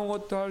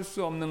아무것도 할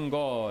수 없는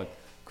것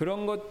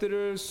그런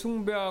것들을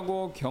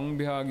숭배하고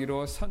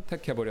경배하기로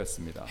선택해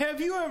버렸습니다. Have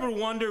you ever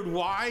wondered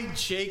why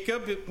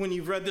Jacob, when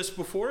you've read this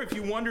before, if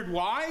you wondered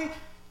why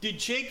did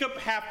Jacob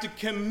have to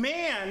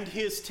command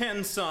his 10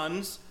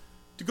 sons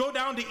to go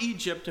down to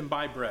Egypt and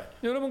buy bread?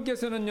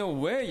 여러분께서는요.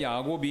 왜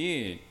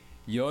야곱이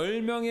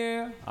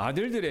 10명의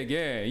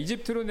아들들에게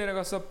이집트로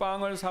내려가서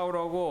빵을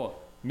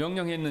사오라고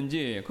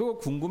명령했는지 그거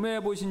궁금해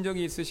보신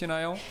적이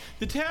있으시나요?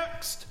 The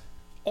text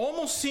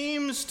almost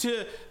seems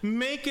to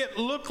make it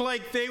look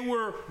like they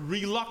were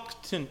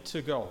reluctant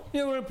to go.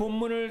 오늘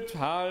본문을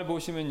잘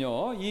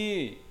보시면요.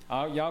 이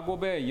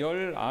야곱의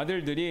 10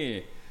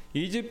 아들들이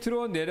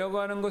이집트로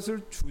내려가는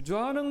것을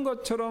주저하는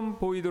것처럼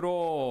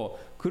보이도록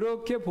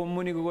그렇게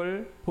본문이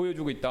그걸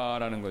보여주고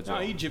있다라는 거죠.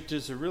 Now, Egypt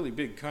is a really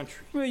big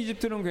country.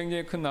 이집트는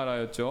굉장히 큰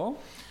나라였죠.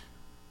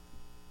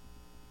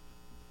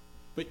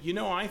 But you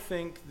know, I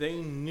think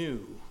they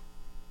knew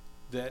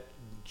that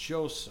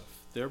Joseph,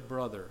 their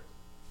brother,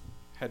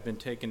 had been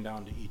taken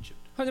down to Egypt.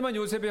 하지만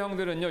요셉의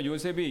형들은요.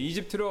 요셉이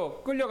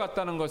이집트로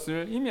끌려갔다는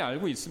것을 이미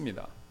알고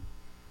있습니다.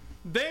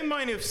 They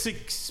might have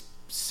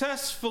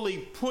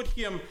successfully put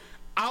him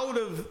out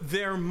of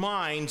their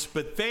minds,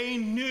 but they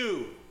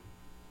knew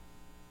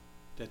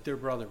that their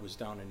brother was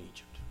down in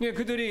Egypt. 예,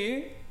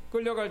 그들이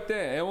끌려갈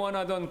때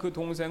애원하던 그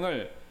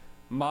동생을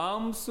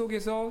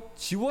마음속에서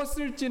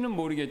지웠을지는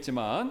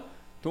모르겠지만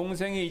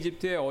동생이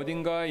이집트에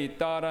어딘가에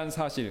있다라는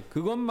사실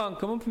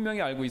그것만큼은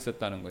분명히 알고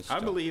있었다는 것이죠. I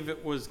believe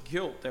it was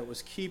guilt that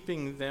was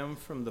keeping them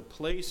from the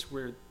place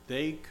where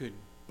they could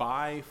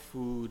buy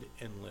food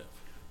and live.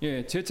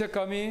 예,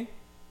 죄책감이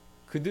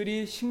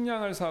그들이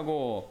식량을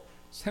사고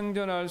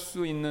생존할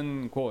수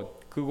있는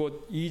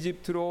그곳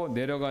이집트로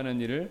내려가는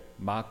일을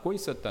막고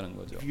있었다는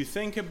거죠. If you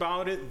think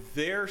about it,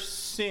 their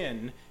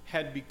sin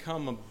had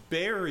become a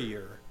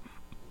barrier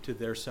to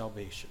their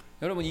salvation.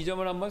 여러분 이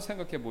점을 한번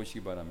생각해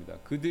보시기 바랍니다.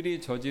 그들이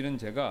저지른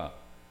죄가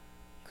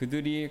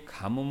그들이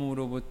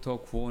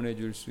가뭄으로부터 구원해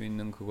줄 수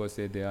있는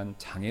그것에 대한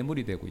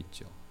장애물이 되고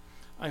있죠.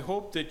 I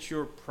hope that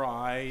your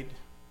pride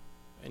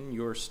and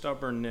your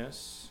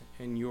stubbornness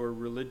and your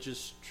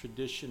religious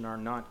tradition are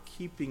not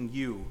keeping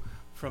you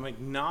from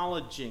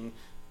acknowledging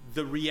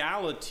the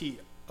reality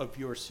of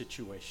your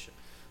situation.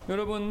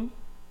 여러분,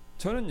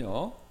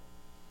 저는요,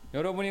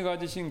 여러분이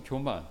가지신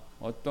교만,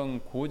 어떤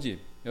고집,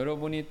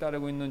 여러분이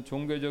따르고 있는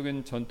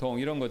종교적인 전통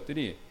이런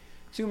것들이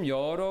지금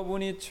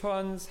여러분이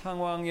처한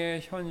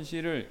상황의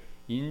현실을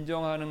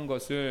인정하는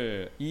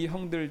것을 이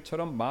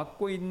형들처럼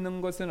막고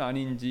있는 것은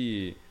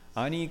아닌지,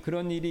 아니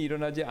그런 일이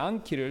일어나지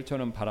않기를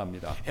저는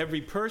바랍니다.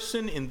 Every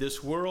person in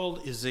this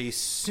world is a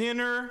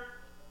sinner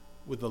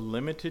with a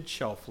limited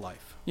shelf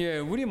life. 예,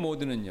 우리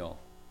모두는요,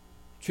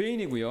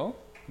 죄인이고요.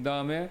 그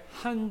다음에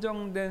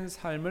한정된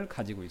삶을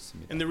가지고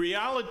있습니다. And the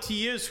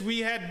reality is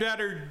we had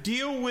better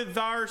deal with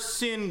our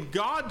sin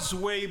God's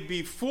way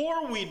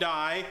before we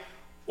die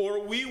or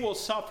we will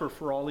suffer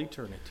for all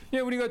eternity. 예,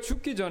 우리가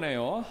죽기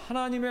전에요,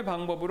 하나님의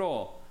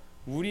방법으로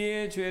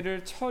우리의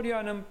죄를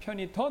처리하는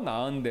편이 더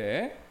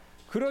나은데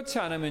그렇지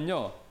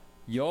않으면요,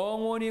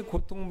 영원히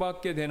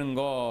고통받게 되는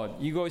것,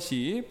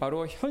 이것이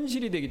바로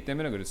현실이 되기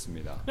때문에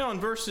그렇습니다. Now in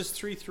verses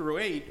 3 through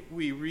 8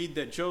 we read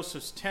that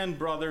Joseph's 10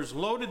 brothers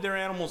loaded their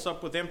animals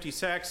up with empty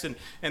sacks and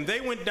they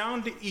went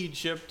down to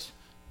Egypt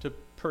to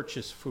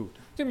purchase food.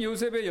 지금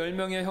요셉의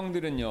 10명의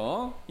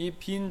형들은요, 이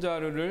빈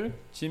자루를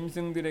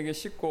짐승들에게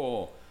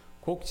싣고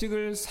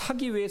곡식을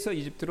사기 위해서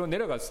이집트로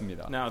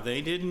내려갔습니다. Now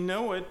they didn't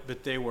know it,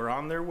 but they were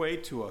on their way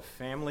to a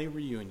family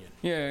reunion.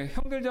 예,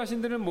 형들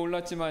자신들은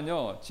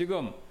몰랐지만요,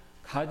 지금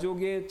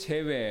가족의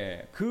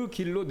재회 그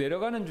길로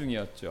내려가는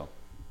중이었죠.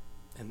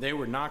 And they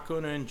were not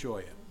going to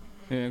enjoy it.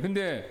 예,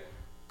 근데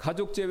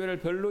가족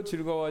재회를 별로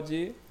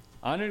즐거워하지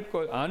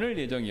않을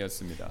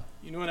예정이었습니다.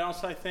 You know what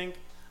else I think?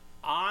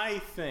 I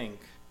think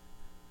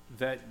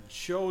that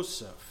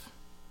Joseph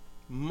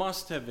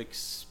must have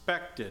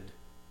expected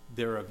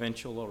their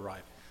eventual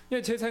arrival.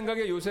 예, 제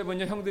생각에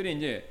요셉은요, 형들이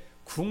이제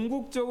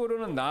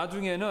궁극적으로는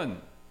나중에는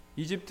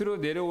이집트로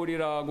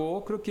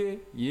내려오리라고 그렇게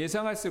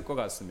예상했을 것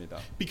같습니다.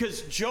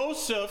 Because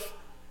Joseph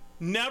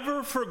never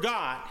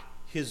forgot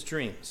his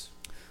dreams.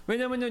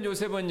 왜냐면요,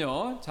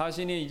 요셉은요,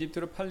 자신이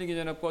이집트로 팔리기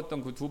전에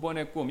꿨던 그 두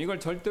번의 꿈, 이걸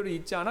절대로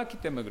잊지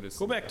않았기 때문에 Go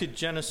그렇습니다. back to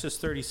Genesis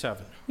 37.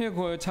 예,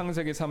 그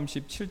창세기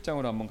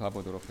 37장으로 한번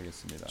가보도록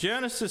하겠습니다.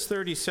 Genesis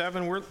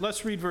 37,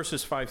 let's read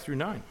verses 5 through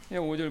 9. 예,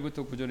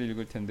 5절부터 9절을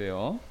읽을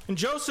텐데요. And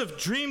Joseph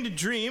dreamed a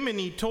dream,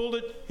 and he told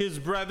it his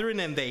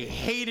brethren, and they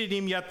hated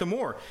him yet the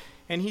more.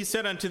 And he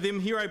said unto them,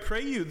 Hear I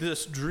pray you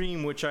this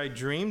dream which I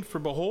dreamed. For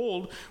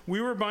behold,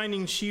 we were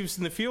binding sheaves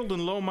in the field,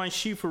 and lo, my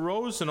sheaf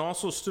arose and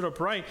also stood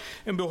upright.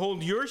 And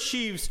behold, your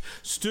sheaves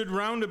stood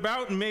round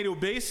about and made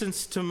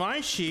obeisance to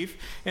my sheaf.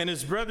 And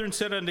his brethren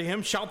said unto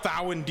him, Shalt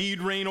thou indeed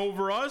reign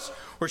over us?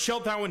 Or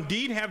shalt thou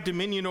indeed have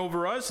dominion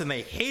over us? And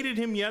they hated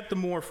him yet the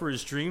more for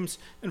his dreams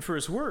and for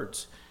his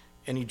words.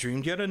 And he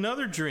dreamed yet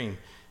another dream,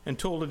 and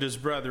told it his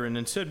brethren,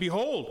 and said,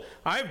 Behold,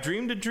 I have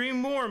dreamed a dream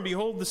more, and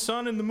behold, the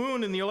sun and the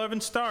moon and the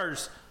 11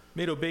 stars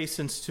made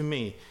obeisance to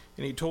me.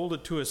 And he told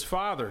it to his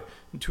father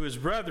and to his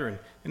brethren.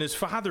 And his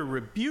father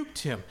rebuked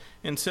him,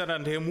 and said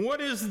unto him,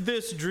 What is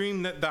this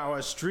dream that thou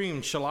hast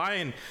dreamed? Shall I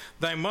and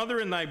thy mother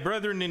and thy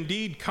brethren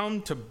indeed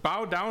come to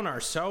bow down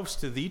ourselves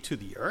to thee to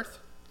the earth?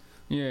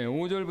 예,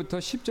 5절부터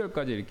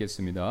 10절까지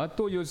읽겠습니다.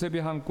 또 요셉이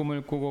한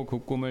꿈을 꾸고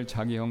그 꿈을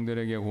자기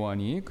형들에게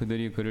고하니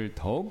그들이 그를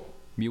더욱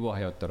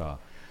미워하였더라.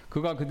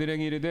 그가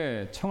그들에게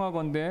이르되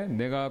청하건대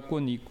내가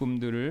꾼 이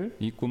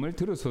꿈을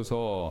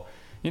들으소서.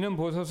 이는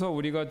보소서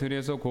우리가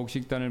들에서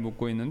곡식단을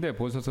묶고 있는데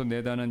보소서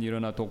네 단은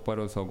일어나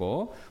똑바로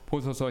서고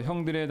보소서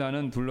형들의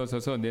단은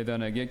둘러서서 네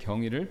단에게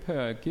경의를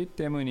표해야 했기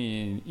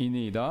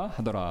때문이니이다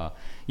하더라.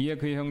 이에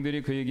그의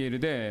형들이 그에게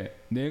이르되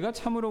내가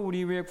참으로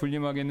우리 위에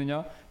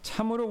군림하겠느냐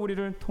참으로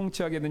우리를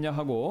통치하겠느냐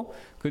하고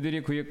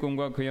그들이 그의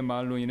꿈과 그의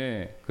말로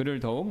인해 그를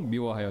더욱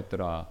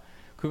미워하였더라.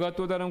 그가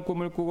또 다른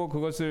꿈을 꾸고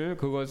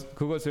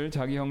그것을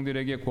자기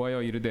형들에게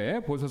고하여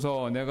이르되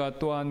보소서 내가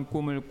또한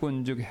꿈을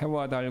꾼즉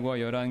해와 달과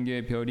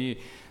 11개의 별이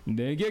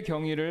내게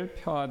경의를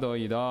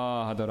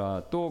표하더이다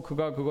하더라. 또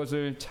그가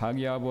그것을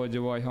자기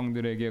아버지와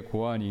형들에게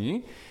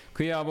고하니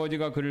그의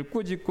아버지가 그를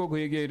꾸짖고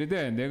그에게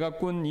이르되 내가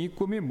꾼 이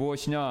꿈이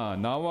무엇이냐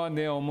나와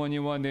내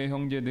어머니와 내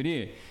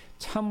형제들이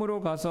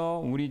참으로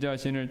가서 우리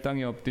자신을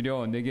땅에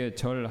엎드려 내게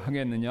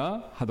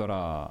절하겠느냐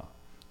하더라.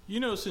 You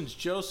know, since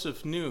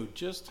Joseph knew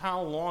just how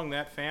long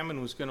that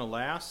famine was going to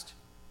last,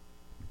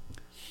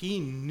 he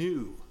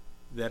knew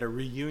that a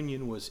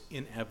reunion was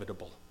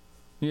inevitable.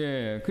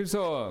 예,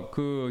 그래서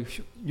그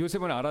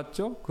요셉은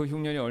알았죠. 그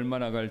흉년이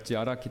얼마나 갈지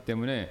알았기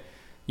때문에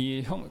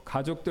이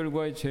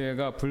가족들과의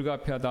죄가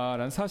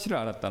불가피하다라는 사실을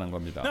알았다는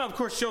겁니다. Now, of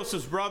course,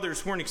 Joseph's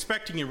brothers weren't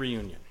expecting a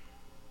reunion.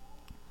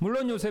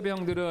 물론 요셉의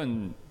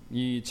형들은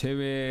이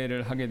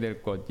재회를 하게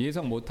될 것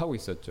예상 못 하고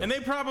있었죠. And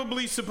they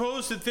probably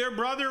supposed that their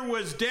brother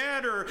was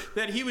dead or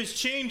that he was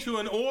chained to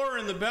an oar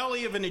in the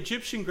belly of an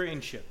Egyptian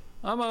grain ship.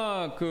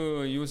 아마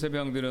그 요셉의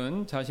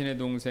형들은 자신의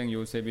동생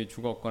요셉이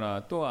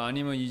죽었거나 또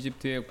아니면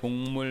이집트의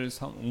곡물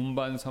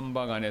운반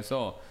선박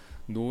안에서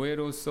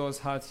노예로서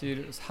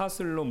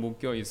사슬로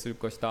묶여 있을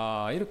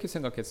것이다. 이렇게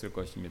생각했을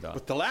것입니다.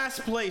 But the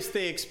last place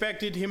they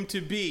expected him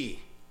to be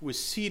was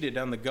seated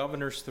on the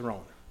governor's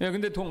throne. 예,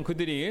 근데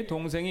그들이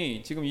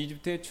동생이 지금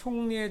이집트의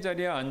총리의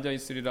자리에 앉아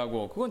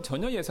있으리라고 그건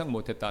전혀 예상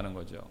못했다는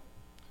거죠.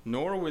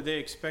 Nor were they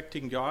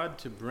expecting God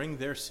to bring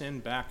their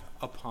sin back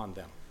upon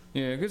them.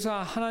 예,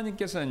 그래서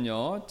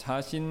하나님께서는요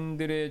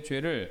자신들의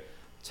죄를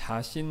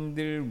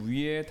자신들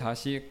위에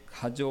다시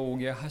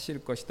가져오게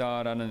하실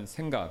것이다라는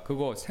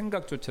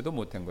생각조차도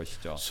못한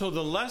것이죠. So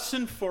the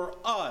lesson for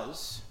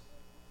us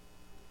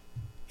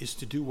is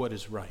to do what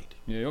is right.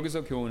 예,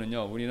 여기서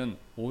교훈은요 우리는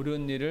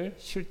옳은 일을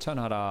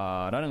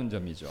실천하라라는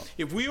점이죠.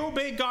 If we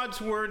obey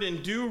God's word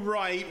and do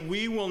right,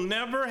 we will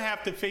never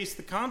have to face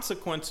the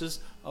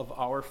consequences of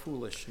our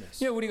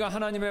foolishness. 예, 우리가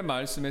하나님의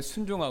말씀에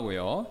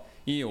순종하고요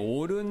이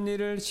옳은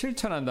일을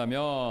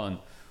실천한다면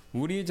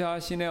우리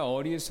자신의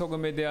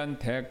어리석음에 대한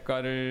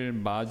대가를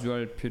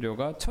마주할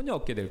필요가 전혀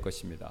없게 될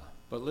것입니다.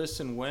 But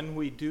listen, when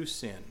we do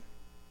sin,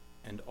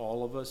 and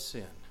all of us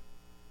sin,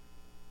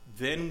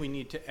 then we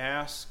need to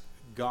ask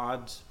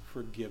God's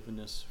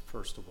forgiveness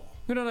first of all.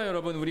 그러나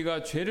여러분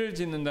우리가 죄를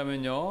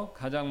짓는다면요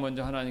가장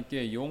먼저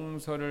하나님께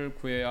용서를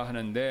구해야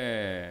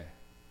하는데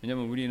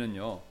왜냐하면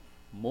우리는요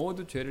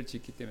모두 죄를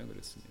짓기 때문에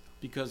그렇습니다.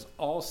 Because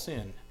all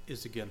sin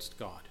is against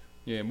God.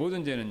 예,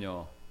 모든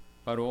죄는요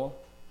바로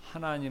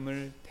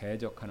하나님을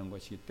대적하는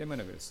것이기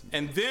때문에 그렇습니다.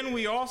 And then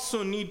we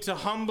also need to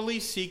humbly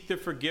seek the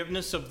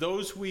forgiveness of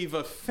those we've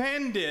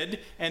offended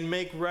and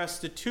make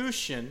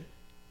restitution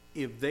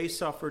if they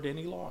suffered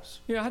any loss.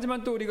 예,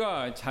 하지만 또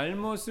우리가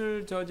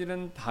잘못을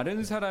저지른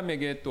다른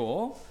사람에게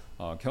또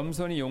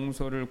겸손히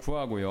용서를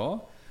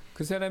구하고요.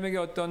 그 사람에게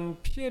어떤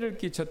피해를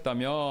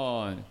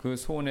끼쳤다면 그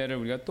손해를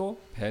우리가 또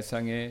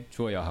배상해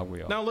주어야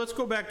하고요. Now let's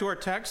go back to our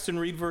text and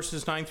read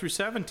verses 9 through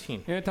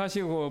 17. 예,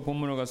 다시 그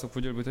본문으로 가서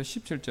 9절부터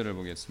 17절을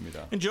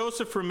보겠습니다. And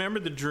Joseph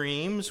remembered the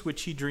dreams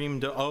which he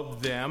dreamed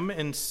of them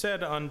and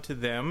said unto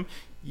them,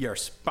 Ye are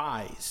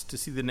spies to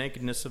see the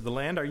nakedness of the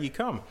land. Are ye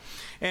come?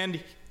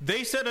 And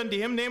they said unto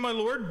him, Nay, my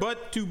lord,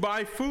 but to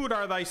buy food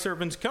are thy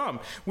servants come.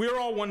 We are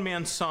all one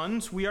man's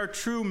sons. We are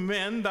true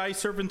men. Thy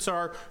servants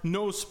are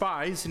no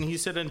spies. And he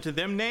said unto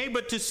them, Nay,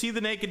 but to see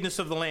the nakedness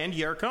of the land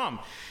ye are come.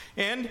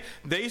 And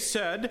they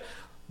said,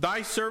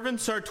 Thy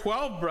servants are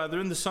 12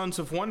 brethren, the sons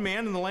of one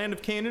man in the land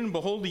of Canaan, and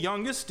behold, the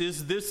youngest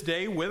is this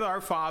day with our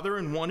father,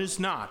 and one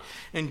is not.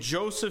 And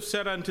Joseph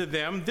said unto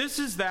them, This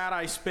is that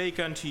I spake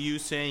unto you,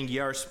 saying, Ye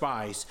are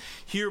spies.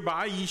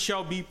 Hereby ye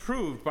shall be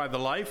proved by the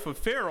life of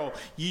Pharaoh.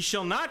 Ye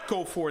shall not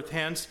go forth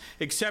hence,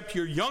 except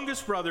your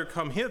youngest brother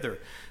come hither.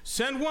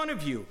 Send one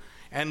of you,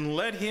 and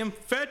let him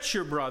fetch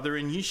your brother,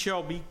 and ye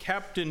shall be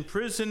kept in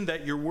prison,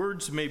 that your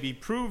words may be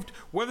proved,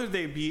 whether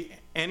they be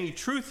any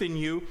truth in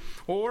you,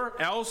 or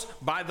else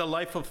by the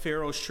life of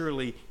Pharaoh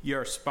surely ye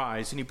are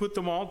spies. And he put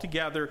them all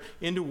together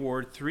into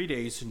ward 3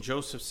 days, and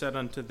Joseph said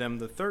unto them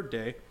the third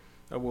day,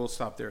 we'll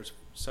stop there,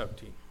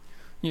 17.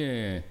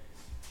 예.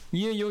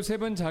 이에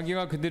요셉은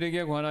자기가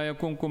그들에게 관하여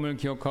꾼 꿈을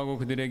기억하고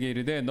그들에게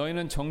이르되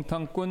너희는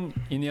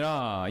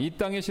정탐꾼이니라 이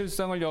땅의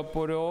실상을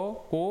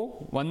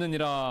엿보려고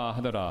왔느니라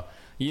하더라.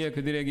 이에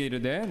그들에게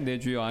이르되 내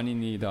주여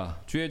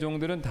아니니이다. 주의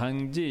종들은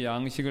단지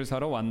양식을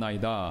사러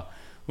왔나이다.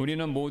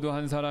 우리는 모두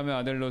한 사람의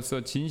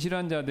아들로서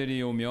진실한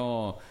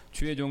자들이오며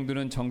주의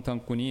종들은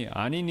정탐꾼이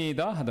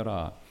아니니이다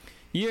하더라.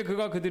 이에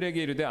그가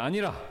그들에게 이르되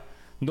아니라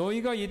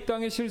너희가 이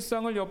땅의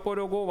실상을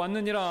엿보려고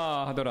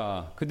왔느니라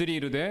하더라. 그들이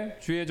이르되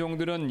주의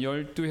종들은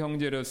 12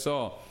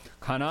 형제로서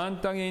가나안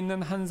땅에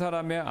있는 한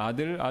사람의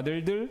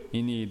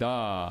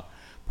아들들이니이다.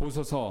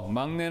 보소서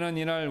막내는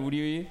이날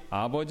우리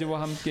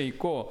아버지와 함께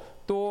있고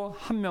또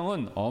한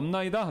명은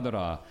없나이다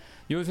하더라.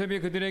 요셉이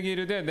그들에게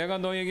이르되 내가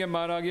너희에게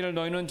말하기를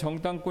너희는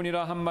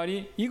정탐꾼이라 한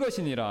말이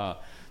이것이니라.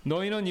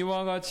 너희는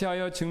이와 같이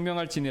하여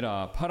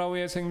증명할지니라.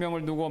 파라오의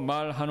생명을 두고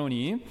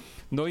말하노니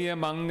너희의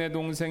막내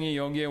동생이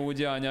여기에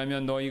오지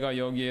아니하면 너희가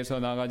여기에서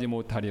나가지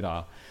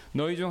못하리라.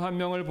 너희 중 한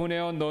명을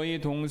보내어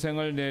너희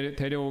동생을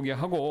데려오게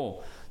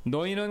하고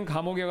너희는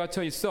감옥에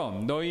갇혀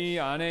있어 너희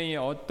안에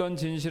어떤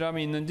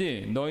진실함이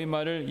있는지 너희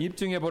말을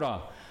입증해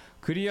보라.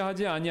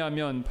 그리하지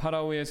아니하면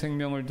파라오의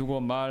생명을 두고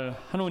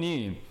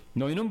말하노니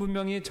너희는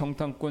분명히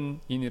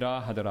정탐꾼이니라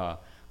하더라.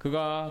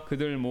 그가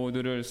그들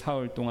모두를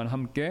사흘 동안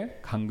함께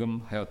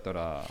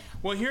감금하였더라.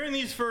 Well, here in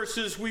these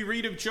verses we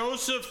read of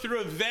Joseph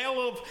through a veil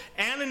of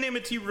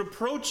anonymity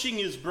reproaching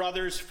his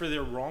brothers for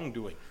their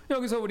wrongdoing.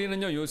 여기서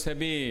우리는요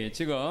요셉이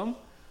지금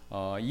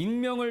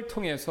익명을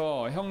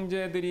통해서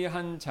형제들이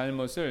한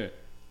잘못을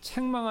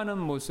책망하는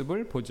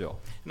모습을 보죠.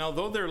 Now,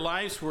 though their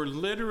lives were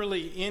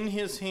literally in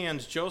his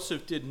hands,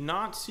 Joseph did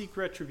not seek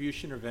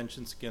retribution or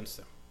vengeance against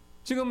them.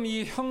 지금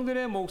이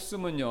형들의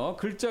목숨은요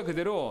글자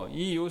그대로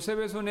이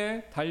요셉의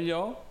손에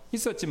달려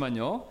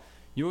있었지만요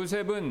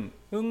요셉은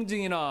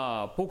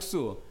응징이나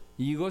복수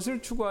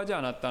이것을 추구하지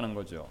않았다는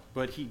거죠.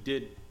 But he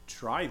did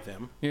try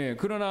them. 예,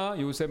 그러나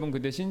요셉은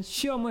그 대신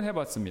시험을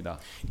해봤습니다.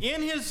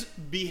 In his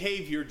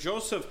behavior,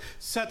 Joseph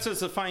sets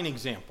us a fine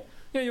example.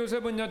 예,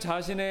 요셉은요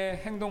자신의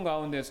행동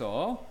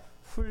가운데서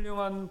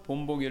훌륭한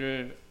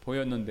본보기를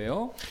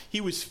보였는데요.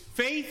 He was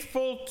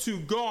faithful to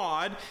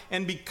God,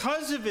 and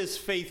because of his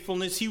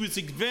faithfulness, he was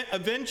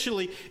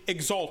eventually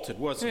exalted,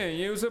 wasn't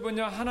he? 예,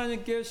 요셉은요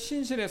하나님께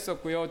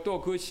신실했었고요.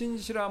 또 그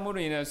신실함으로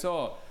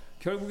인해서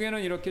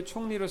결국에는 이렇게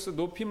총리로서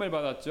높임을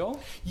받았죠.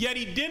 Yet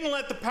he didn't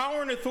let the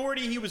power and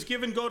authority he was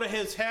given go to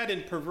his head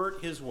and pervert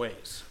his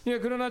ways. 예,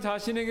 그러나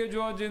자신에게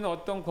주어진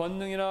어떤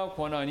권능이나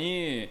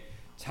권한이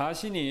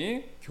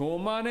자신이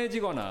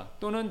교만해지거나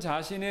또는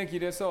자신의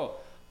길에서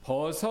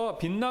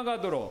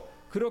빗나가도록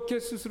그렇게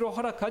스스로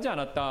허락하지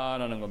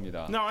않았다라는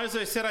겁니다. Now, as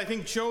I said, I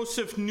think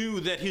Joseph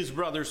knew that his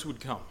brothers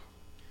would come.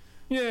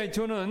 예,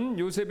 저는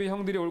요셉의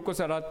형들이 올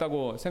것을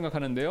알았다고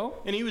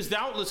생각하는데요. And he was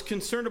doubtless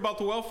concerned about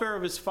the welfare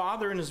of his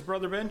father and his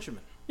brother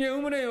Benjamin. 예,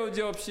 의문의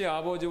여지 없이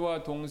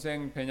아버지와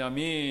동생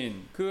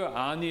베냐민 그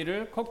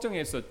안위를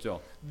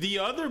걱정했었죠. The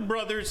other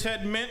brothers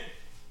had meant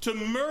to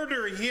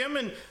murder him,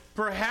 and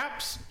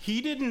perhaps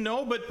he didn't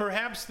know, but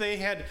perhaps they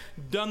had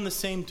done the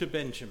same to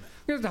Benjamin.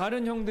 그래서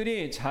다른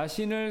형들이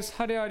자신을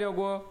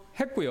살해하려고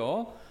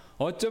했고요.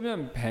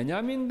 어쩌면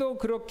베냐민도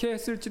그렇게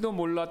했을지도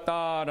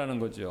몰랐다라는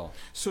거죠.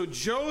 So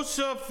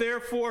Joseph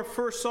therefore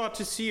first sought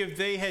to see if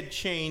they had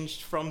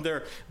changed from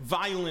their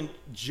violent,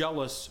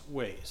 jealous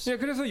ways. 예,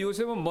 그래서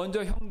요셉은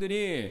먼저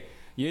형들이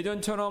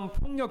예전처럼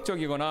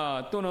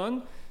폭력적이거나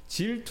또는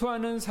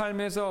질투하는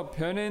삶에서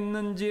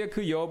변했는지의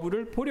그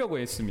여부를 보려고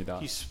했습니다.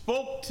 He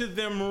spoke to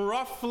them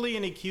roughly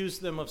and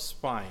accused them of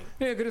spying.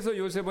 예, 그래서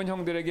요셉은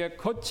형들에게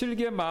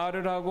거칠게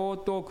말을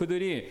하고 또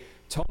그들이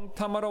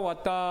정탐하러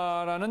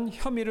왔다라는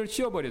혐의를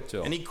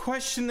씌워버렸죠. And he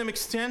questioned them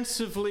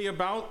extensively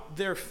about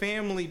their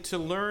family to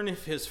learn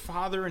if his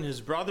father and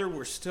his brother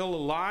were still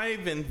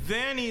alive, and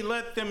then he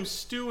let them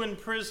stew in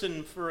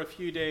prison for a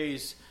few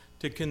days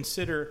to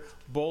consider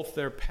both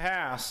their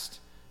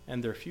past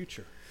and their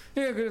future.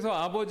 예, 그래서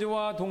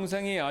아버지와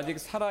동생이 아직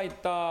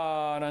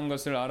살아있다는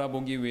것을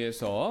알아보기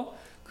위해서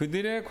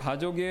그들의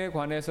가족에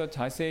관해서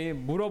자세히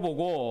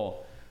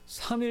물어보고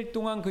 3일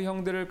동안 그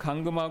형들을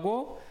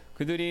감금하고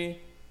그들이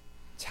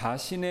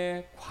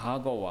자신의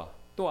과거와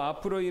또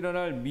앞으로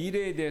일어날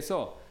미래에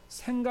대해서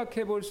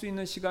생각해 볼 수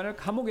있는 시간을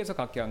감옥에서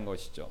갖게 한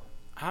것이죠.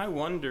 I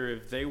wonder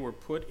if they were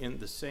put in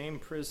the same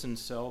prison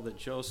cell that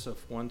Joseph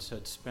once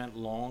had spent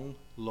long,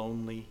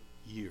 lonely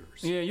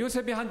years. 예,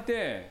 요셉이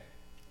한때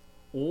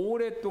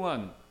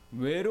오랫동안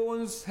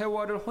외로운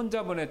세월을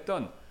혼자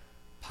보냈던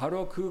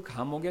바로 그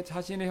감옥에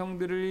자신의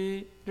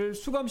형들을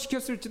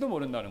수감시켰을지도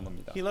모른다는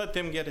겁니다. He let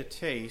them get a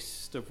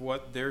taste of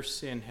what their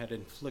sin had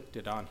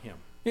inflicted on him.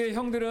 예,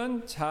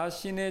 형들은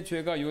자신의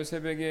죄가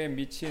요셉에게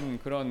미친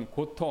그런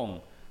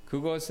고통,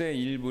 그것의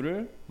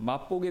일부를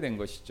맛보게 된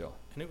것이죠.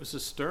 And it was a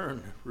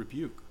stern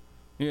rebuke.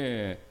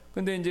 예,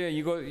 근데 이제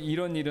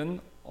이런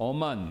일은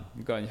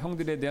그러니까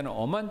형들에 대한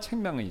엄한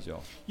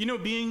책망이죠. You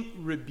know, being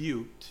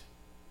rebuked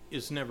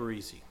is never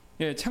easy.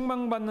 예,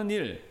 책망받는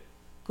일,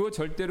 그거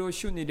절대로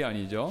쉬운 일이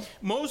아니죠.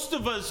 Most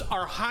of us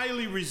are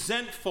highly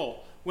resentful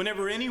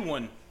whenever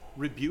anyone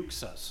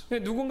rebukes us. 예,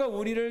 누군가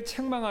우리를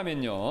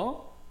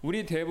책망하면요,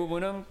 우리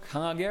대부분은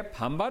강하게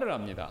반발을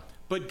합니다.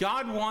 But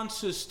God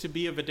wants us to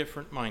be of a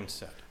different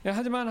mindset. 예,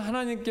 하지만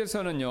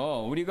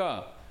하나님께서는요,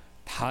 우리가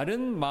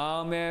다른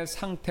마음의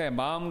상태,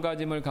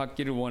 마음가짐을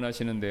갖기를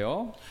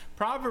원하시는데요.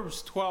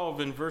 Proverbs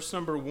 12 in verse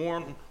number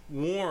 1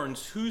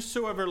 warns,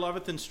 whosoever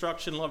loveth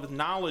instruction loveth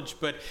knowledge,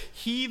 but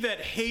he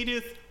that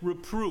hateth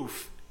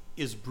reproof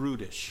is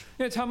brutish.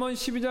 예, 잠언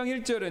 12장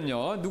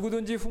 1절은요.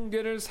 누구든지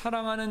훈계를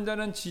사랑하는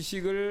자는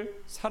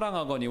지식을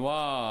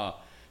사랑하거니와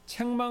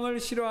책망을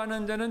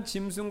싫어하는 자는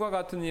짐승과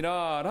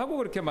같으니라 라고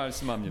그렇게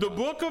말씀합니다. The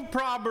book of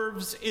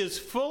Proverbs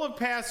is full of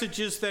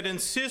passages that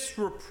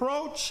insist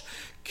reproach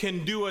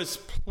can do us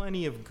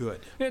plenty of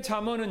good. 예,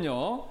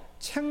 잠언은요.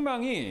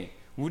 책망이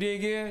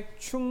우리에게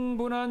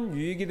충분한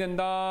유익이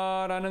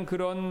된다라는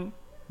그런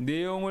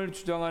내용을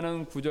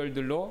주장하는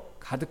구절들로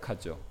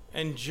가득하죠.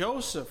 And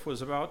Joseph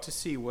was about to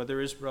see whether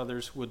his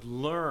brothers would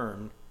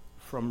learn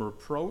from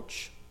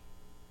reproach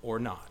or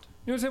not.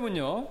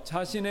 요셉은요.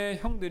 자신의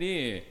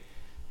형들이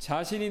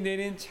자신이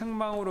내린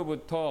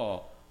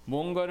책망으로부터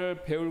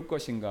뭔가를 배울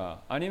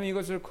것인가 아니면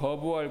이것을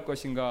거부할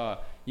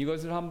것인가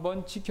이것을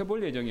한번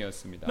지켜볼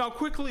예정이었습니다. Now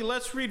quickly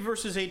let's read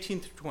verses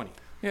 18 through 20.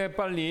 예,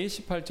 빨리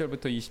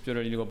 18절부터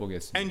 20절을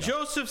읽어보겠습니다. And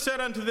Joseph said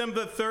unto them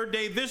the third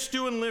day, This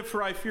do and live,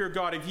 for I fear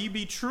God. If ye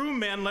be true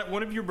men, let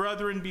one of your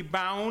brethren be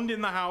bound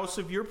in the house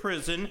of your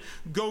prison.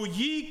 Go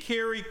ye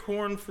carry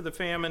corn for the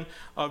famine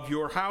of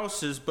your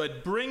houses,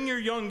 but bring your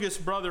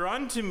youngest brother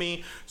unto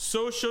me,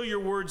 so shall your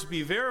words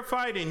be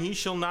verified, and ye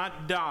shall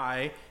not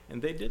die.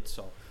 And they did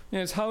so.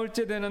 예,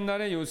 사흘째 되는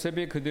날에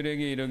요셉이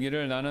그들에게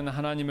이르기를 나는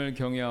하나님을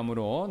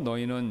경외함으로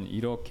너희는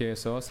이렇게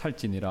해서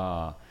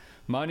살지니라.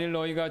 만일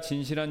너희가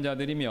진실한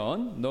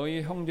자들이면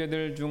너희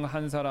형제들 중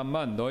한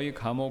사람만 너희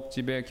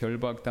감옥집에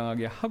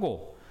결박당하게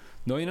하고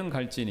너희는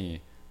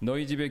갈지니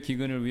너희 집의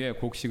기근을 위해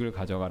곡식을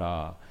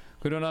가져가라.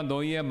 그러나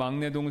너희의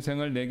막내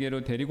동생을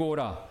내게로 데리고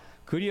오라.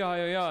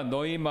 그리하여야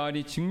너희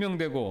말이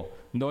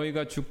증명되고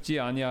너희가 죽지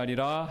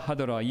아니하리라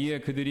하더라. 이에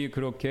그들이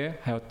그렇게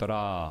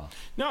하였더라.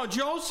 Now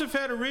Joseph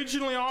had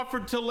originally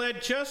offered to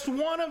let just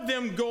one of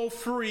them go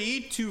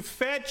free to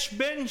fetch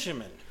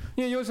Benjamin.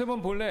 예,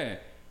 요셉은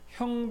본래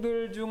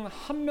형들 중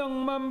한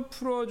명만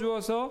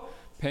풀어주어서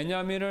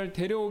베냐민을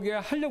데려오게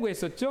하려고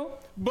했었죠.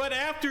 But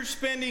after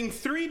spending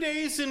 3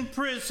 days in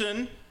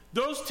prison,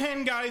 those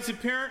 10 guys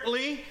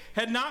apparently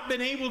had not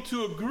been able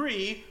to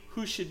agree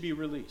who should be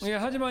released. 예,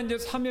 하지만 이제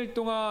 3일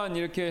동안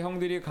이렇게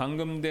형들이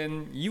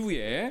감금된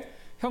이후에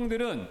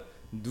형들은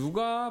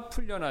누가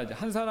풀려나지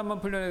한 사람만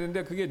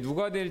풀려나는데 그게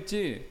누가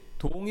될지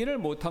동의를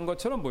못한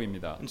것처럼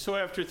보입니다. And so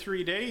after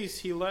 3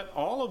 days, he let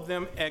all of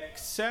them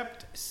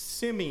except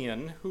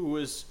Simeon, who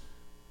was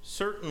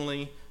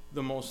certainly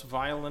the most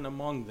violent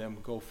among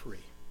them, go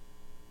free.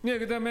 예,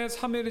 그다음에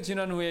 3일이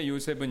지난 후에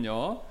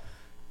요셉은요.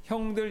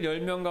 형들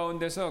 10명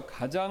가운데서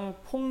가장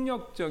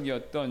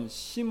폭력적이었던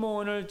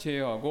시몬을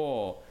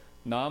제외하고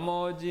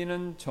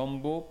나머지는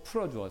전부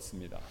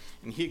풀어주었습니다.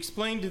 And he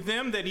explained to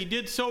them that he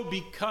did so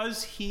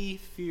because he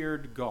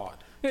feared God.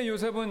 예,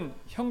 요셉은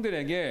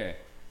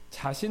형들에게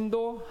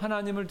자신도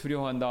하나님을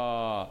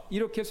두려워한다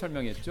이렇게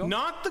설명했죠.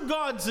 Not the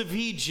gods of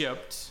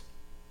Egypt,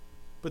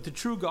 but the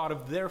true God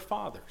of their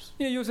fathers.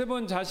 예,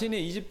 요셉은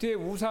자신이 이집트의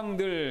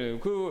우상들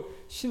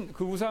그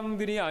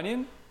우상들이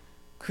아닌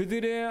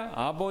그들의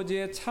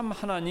아버지의 참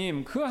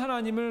하나님 그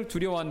하나님을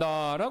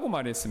두려워한다라고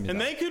말했습니다.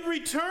 And they could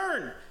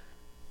return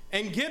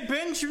and get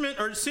Benjamin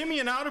or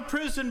Simeon out of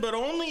prison, but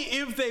only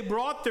if they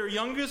brought their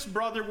youngest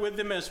brother with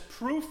them as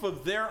proof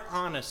of their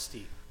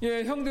honesty.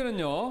 예,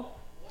 형들은요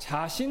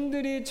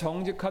자신들이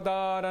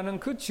정직하다라는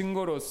그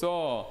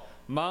증거로서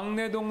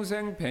막내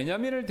동생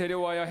베냐민을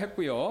데려와야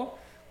했고요.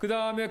 그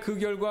다음에 그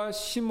결과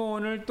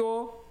시몬을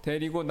또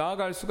데리고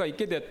나아갈 수가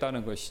있게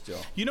됐다는 것이죠.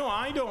 You know,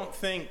 I don't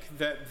think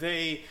that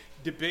they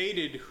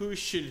debated who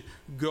should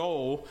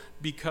go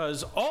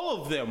because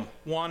all of them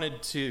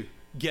wanted to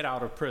get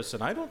out of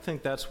prison. I don't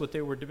think that's what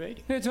they were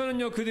debating. 네,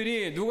 저는요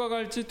그들이 누가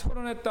갈지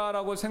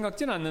토론했다라고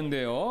생각진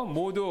않는데요.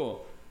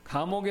 모두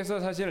감옥에서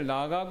사실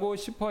나가고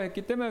싶어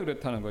했기 때문에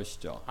그렇다는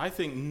것이죠. I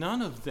think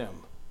none of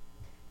them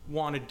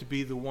wanted to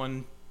be the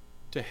one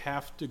to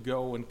have to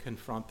go and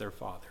confront their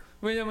father.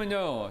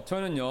 왜냐면요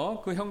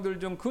저는요 그 형들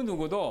중 그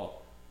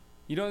누구도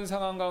이런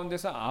상황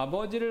가운데서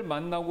아버지를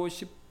만나고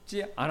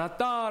싶지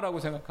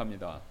않았다라고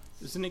생각합니다.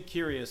 Isn't it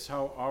curious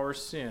how our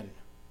sin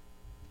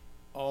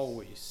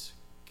always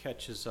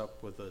catches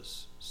up with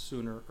us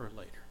sooner or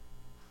later?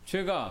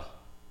 죄가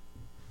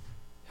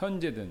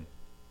현재든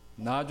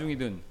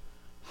나중이든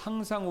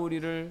항상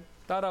우리를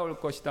따라올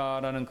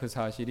것이다라는 그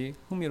사실이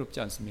흥미롭지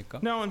않습니까?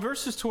 Now in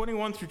verses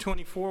 21 through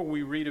 24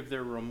 we read of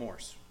their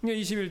remorse.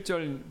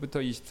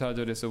 21절부터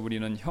 24절에서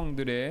우리는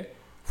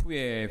형들의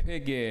후회,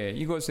 회개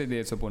이것에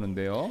대해서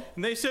보는데요.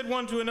 And they said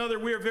one to another,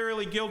 we are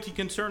verily guilty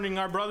concerning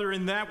our brother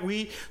in that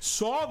we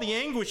saw the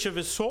anguish of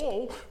his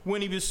soul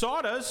when he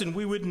besought us, and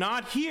we would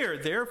not hear.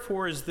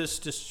 Therefore is this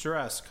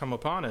distress come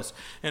upon us.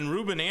 And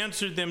Reuben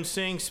answered them,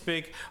 saying,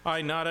 Spake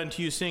I not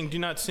unto you, saying, Do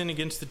not sin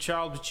against the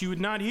child, but you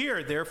would not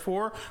hear.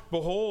 Therefore,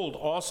 behold,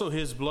 also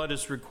his blood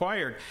is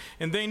required.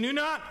 And they knew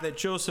not that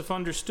Joseph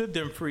understood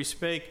them, for he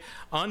spake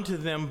unto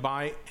them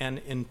by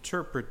an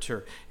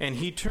interpreter. And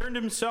he turned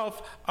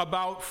himself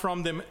about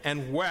from them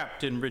and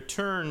wept, and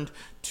returned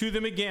to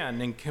them again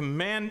and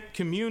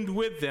communed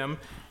with them,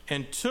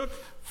 and took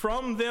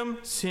from them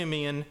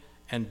Simeon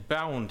and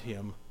bound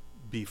him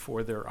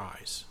before their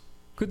eyes.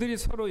 그들이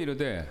서로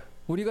이르되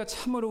우리가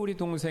참으로 우리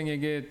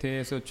동생에게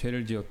대해서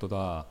죄를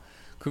지었도다.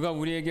 그가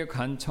우리에게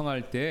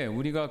간청할 때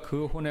우리가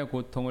그 혼의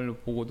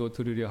고통을 보고도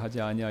들으려 하지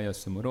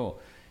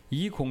아니하였으므로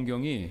이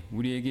공경이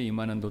우리에게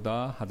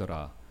임하는도다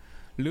하더라.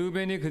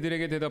 르벤이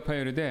그들에게 대답하여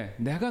이르되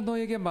내가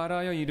너에게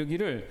말하여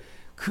이르기를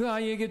그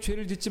아이에게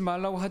죄를 짓지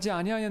말라고 하지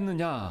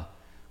아니하였느냐?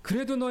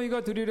 그래도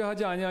너희가 들으려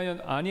하지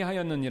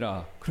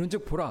아니하였느니라.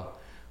 그런즉 보라,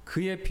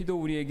 그의 피도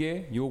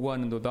우리에게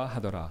요구하는도다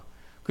하더라.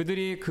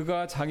 그들이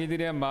그가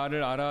자기들의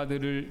말을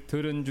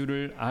알아들은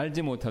줄을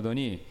알지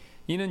못하더니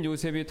이는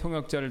요셉이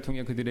통역자를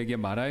통해 그들에게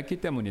말하였기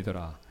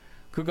때문이더라.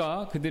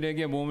 그가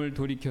그들에게 몸을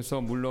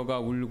돌이켜서 물러가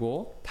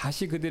울고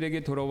다시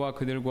그들에게 돌아와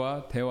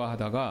그들과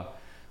대화하다가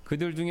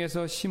그들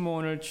중에서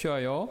시몬을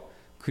취하여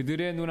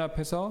그들의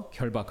눈앞에서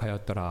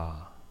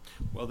결박하였더라.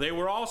 Well, they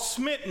were all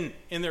smitten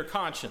in their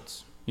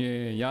conscience.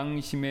 예,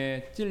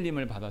 양심의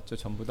찔림을 받았죠,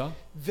 전부 다.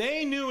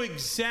 They knew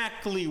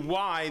exactly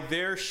why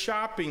their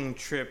shopping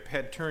trip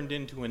had turned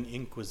into an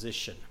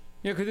inquisition.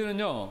 예,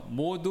 그들은요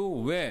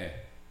모두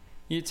왜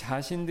이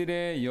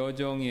자신들의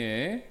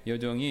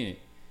여정이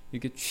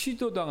이렇게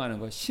취도당하는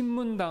것,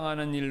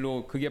 신문당하는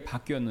일로 그게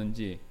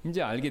바뀌었는지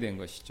이제 알게 된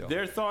것이죠.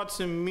 Their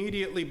thoughts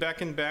immediately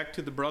beckoned back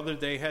to the brother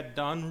they had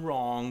done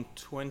wrong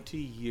 20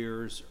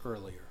 years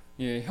earlier.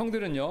 예,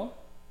 형들은요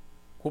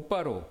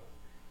곧바로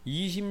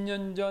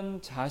 20년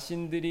전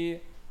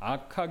자신들이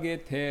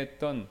악하게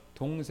대했던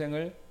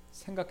동생을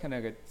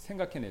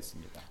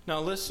생각해냈습니다.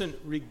 Now listen,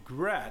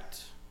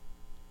 regret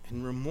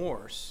and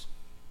remorse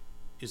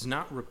is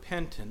not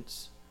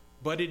repentance,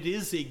 but it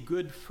is a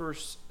good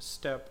first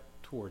step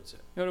towards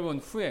it. 여러분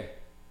후회,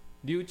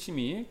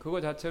 뉘우침이 그거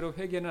자체로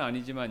회개는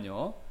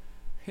아니지만요.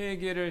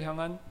 회개를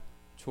향한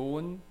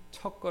좋은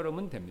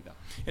첫걸음은 됩니다.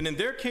 And in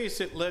their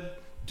case, it led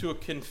to a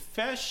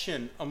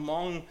confession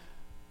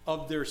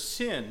of their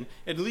sin,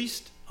 at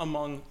least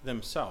among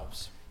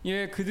themselves.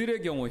 예,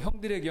 그들의 경우,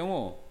 형들의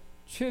경우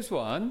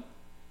최소한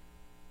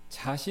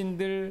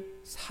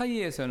자신들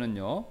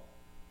사이에서는요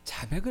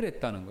자백을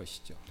했다는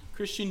것이죠.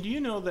 Christian, do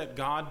you know that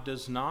God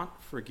does not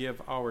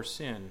forgive our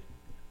sin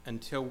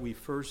until we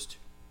first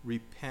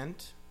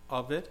repent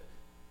of it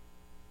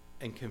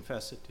and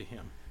confess it to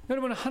Him?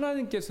 여러분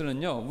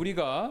하나님께서는요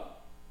우리가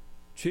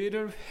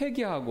죄를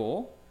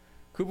회개하고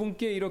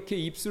그분께 이렇게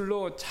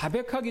입술로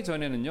자백하기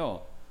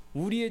전에는요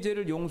우리의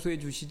죄를 용서해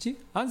주시지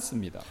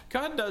않습니다.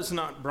 God does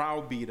not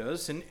browbeat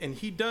us, and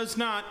He does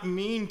not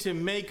mean to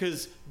make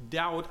us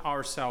doubt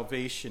our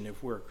salvation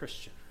if we're a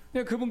Christian.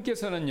 예,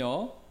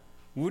 그분께서는요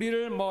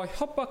우리를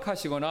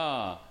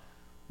협박하시거나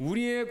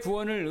우리의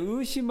구원을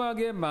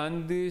의심하게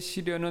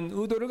만드시려는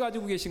의도를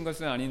가지고 계신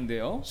것은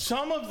아닌데요.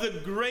 Some of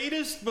the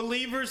greatest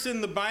believers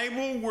in the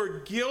Bible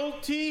were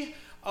guilty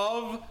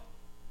of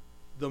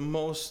the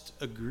most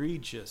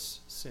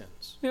egregious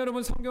sins. 네,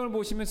 여러분 성경을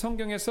보시면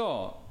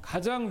성경에서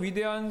가장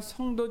위대한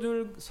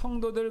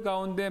성도들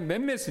가운데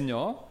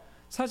몇몇은요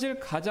사실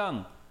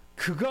가장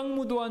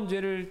극악무도한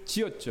죄를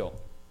지었죠.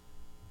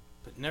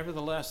 But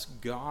nevertheless,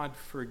 God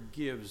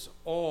forgives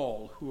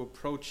all who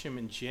approach Him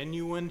in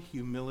genuine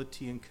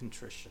humility and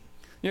contrition.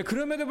 예,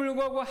 그럼에도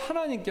불구하고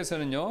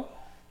하나님께서는요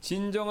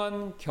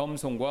진정한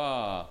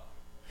겸손과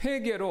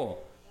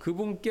회개로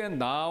그분께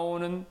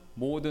나오는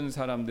모든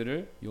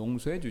사람들을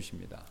용서해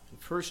주십니다.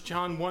 1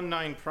 John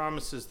 1:9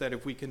 promises that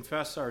if we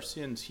confess our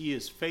sins, He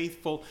is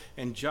faithful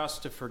and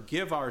just to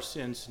forgive our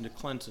sins and to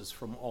cleanse us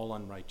from all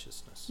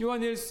unrighteousness.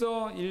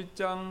 요한일서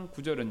 1장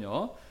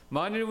 9절은요.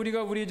 만일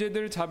우리가 우리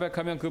죄들을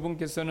자백하면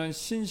그분께서는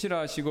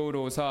신실하시고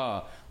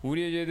의로우사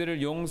우리의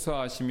죄들을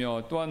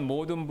용서하시며 또한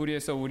모든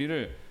불의에서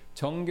우리를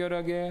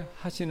정결하게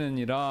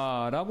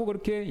하시느니라 라고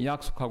그렇게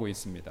약속하고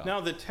있습니다.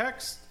 Now the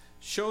text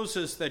shows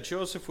us that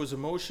Joseph was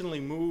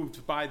emotionally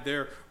moved by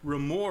their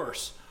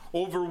remorse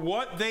over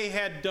what they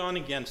had done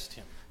against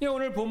him. 예,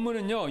 오늘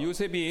본문은요.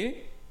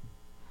 요셉이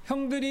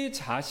형들이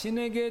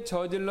자신에게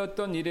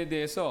저질렀던 일에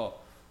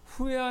대해서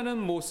후회하는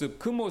모습,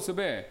 그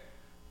모습에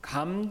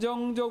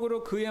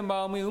감정적으로 그의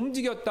마음이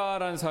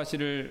움직였다라는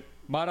사실을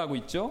말하고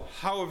있죠.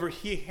 However,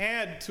 he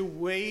had to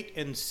wait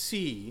and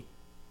see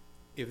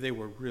if they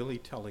were really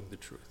telling the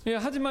truth. 예,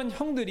 하지만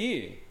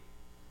형들이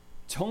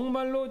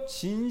정말로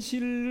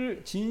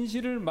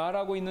진실을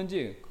말하고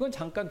있는지 그건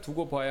잠깐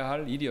두고 봐야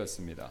할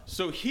일이었습니다.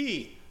 So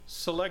he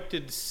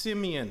selected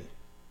Simeon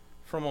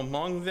from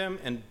among them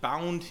and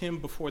bound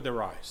him before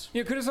their eyes.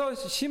 예, 그래서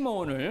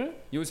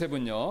시므온을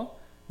요셉은요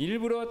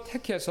일부러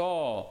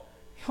택해서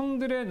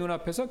형들의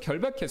눈앞에서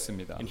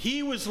결박했습니다. And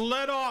he was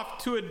led off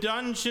to a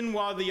dungeon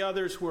while the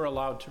others were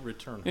allowed to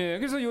return. 예,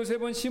 그래서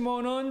요셉은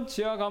시므온은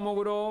지하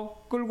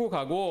감옥으로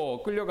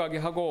끌려가게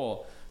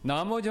하고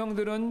나머지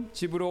형들은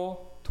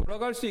집으로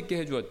돌아갈 수 있게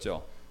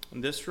해주었죠.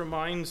 And this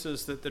reminds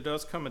us that there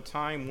does come a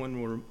time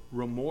when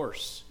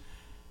remorse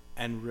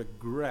and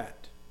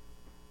regret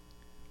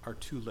are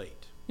too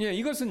late. 예,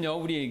 이것은요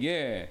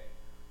우리에게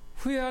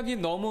후회하기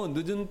너무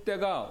늦은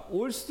때가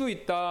올 수도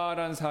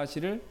있다라는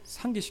사실을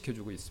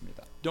상기시켜주고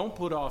있습니다. Don't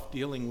put off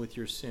dealing with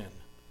your sin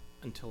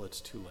until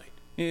it's too late.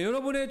 예,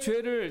 여러분의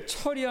죄를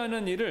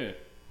처리하는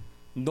일을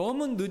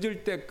너무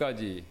늦을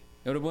때까지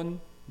여러분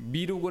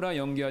미루거나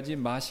연기하지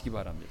마시기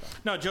바랍니다.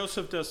 Now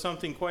Joseph does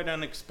something quite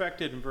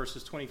unexpected in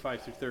verses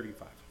 25 through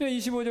 35. 예,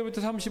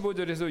 25절부터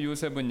 35절에서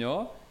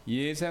요셉은요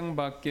예상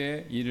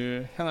밖의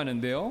일을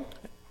행하는데요.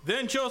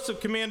 Then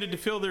Joseph commanded to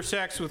fill their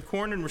sacks with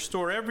corn and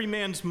restore every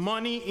man's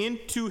money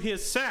into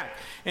his sack,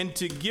 and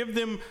to give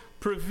them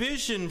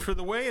provision for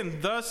the way. And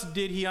thus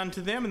did he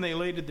unto them, and they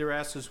laded their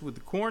asses with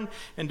the corn,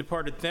 and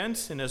departed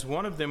thence. And as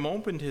one of them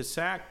opened his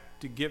sack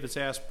to give his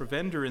ass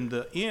provender in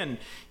the inn,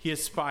 he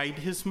espied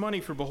his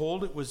money, for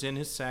behold, it was in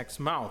his sack's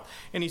mouth.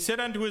 And he said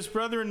unto his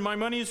brethren, My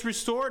money is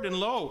restored, and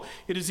lo,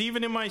 it is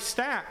even in my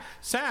sack.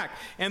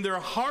 And their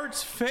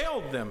hearts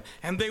failed them,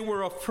 and they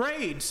were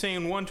afraid,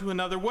 saying one to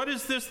another, What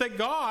is this that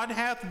God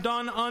hath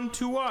done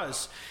unto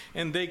us?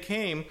 And they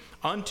came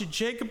unto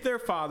Jacob their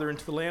father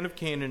into the land of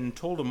Canaan, and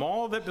told him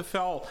all that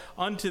befell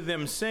unto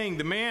them, saying,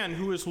 The man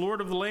who is Lord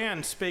of the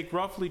land spake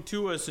roughly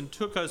to us, and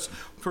took us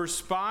for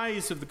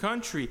spies of the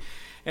country.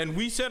 And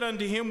we said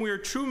unto him, We are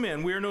true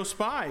men, we are no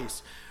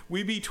spies.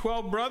 We be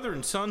 12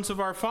 brethren, sons of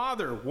our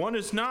father. One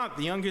is not,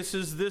 the youngest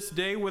is this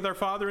day with our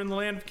father in the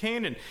land of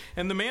Canaan.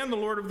 And the man, the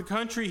Lord of the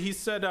country, he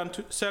said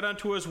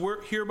unto us,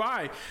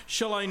 Hereby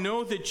shall I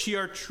know that ye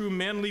are true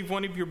men. Leave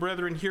one of your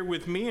brethren here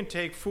with me, and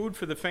take food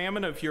for the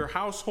famine of your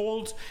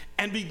households,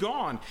 and be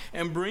gone.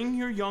 And bring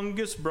your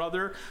youngest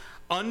brother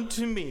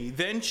unto me.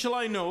 Then shall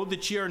I know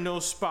that ye are no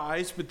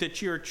spies, but that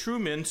ye are true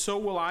men. So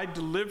will I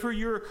deliver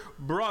your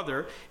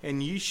brother,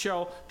 and ye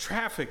shall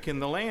traffic in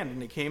the land.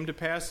 And it came to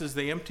pass, as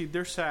they emptied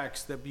their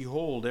sacks, that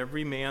behold,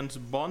 every man's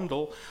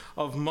bundle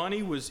of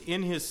money was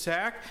in his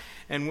sack.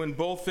 And when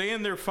both they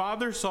and their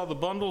father saw the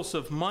bundles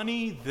of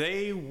money,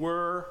 they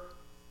were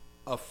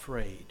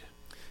afraid.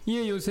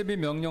 이에 요셉이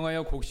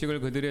명령하여 곡식을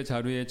그들의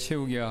자루에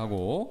채우게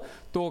하고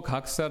또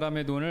각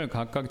사람의 돈을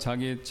각각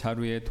자기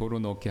자루에 도로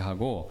넣게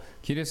하고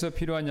길에서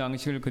필요한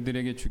양식을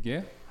그들에게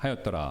주게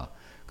하였더라.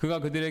 그가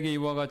그들에게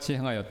이와 같이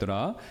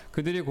행하였더라.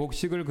 그들이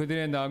곡식을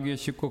그들의 나귀에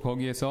싣고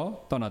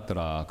거기에서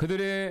떠났더라.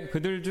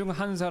 그들 중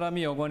한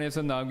사람이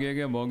여관에서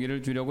나귀에게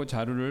먹이를 주려고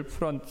자루를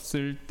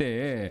풀었을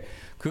때에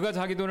그가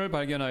자기 돈을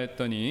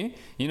발견하였더니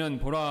이는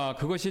보라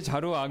그것이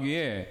자루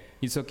아귀에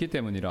있었기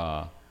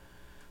때문이라.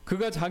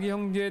 그가 자기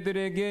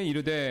형제들에게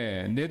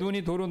이르되 내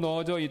돈이 도로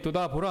넣어져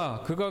있도다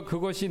보라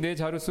그것이 내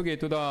자루 속에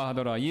있도다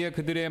하더라. 이에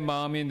그들의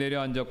마음이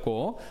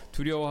내려앉았고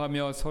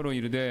두려워하며 서로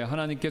이르되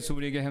하나님께서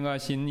우리에게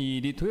행하신 이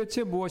일이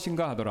도대체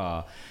무엇인가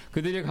하더라.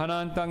 그들이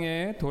가나안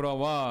땅에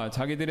돌아와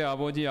자기들의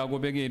아버지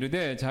야곱에게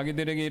이르되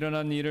자기들에게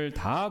일어난 일을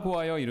다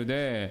고하여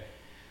이르되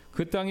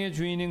그 땅의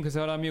주인인 그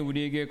사람이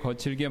우리에게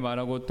거칠게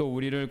말하고 또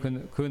우리를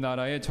그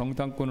나라의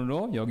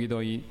정탐꾼으로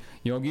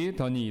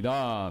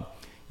여기더니이다.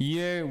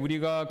 이에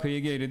우리가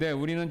그에게 이르되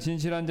우리는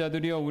진실한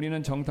자들이요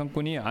우리는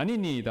정탐꾼이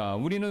아니니이다.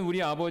 우리는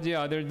우리 아버지의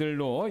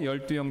아들들로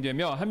 12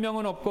 형제며 한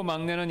명은 없고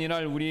막내는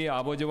이날 우리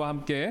아버지와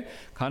함께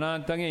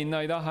가나안 땅에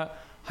있나이다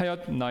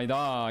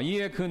하였나이다.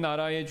 이에 그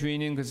나라의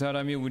주인인 그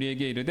사람이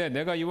우리에게 이르되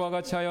내가 이와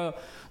같이 하여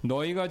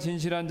너희가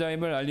진실한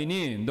자임을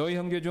알리니 너희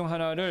형제 중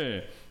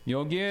하나를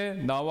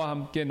여기에 나와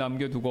함께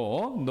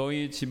남겨두고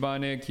너희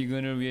집안의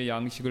기근을 위해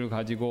양식을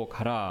가지고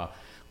가라.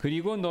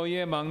 그리고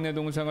너희의 막내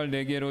동생을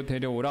내게로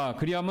데려오라.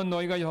 그리하면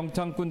너희가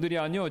정탐꾼들이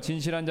아니요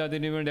진실한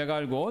자들임을 내가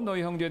알고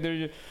너희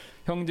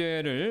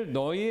형제를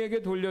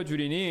너희에게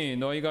돌려주리니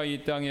너희가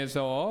이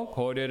땅에서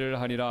거래를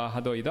하리라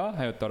하더이다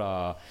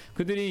하였더라.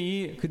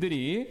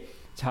 그들이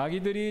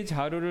자기들이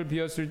자루를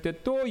비웠을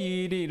때 또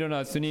이 일이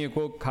일어났으니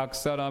곧 각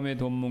사람의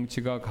돈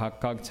뭉치가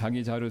각각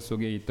자기 자루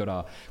속에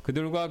있더라.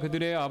 그들과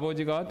그들의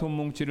아버지가 돈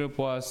뭉치를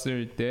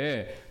보았을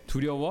때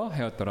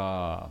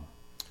두려워하였더라.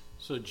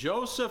 So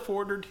Joseph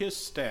ordered his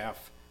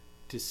staff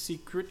to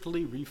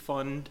secretly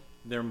refund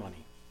their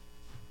money.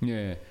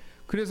 예,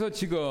 그래서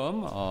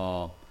지금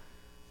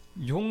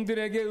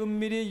형들에게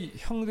은밀히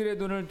형들의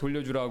돈을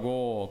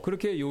돌려주라고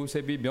그렇게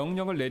요셉이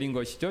명령을 내린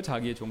것이죠.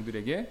 자기의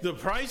종들에게. The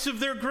price of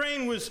their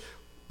grain was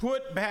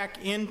put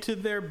back into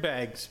their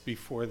bags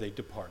before they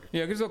departed.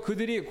 예, 그래서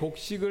그들이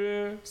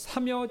곡식을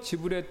사며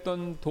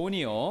지불했던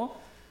돈이요,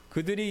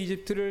 그들이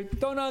이집트를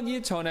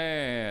떠나기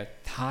전에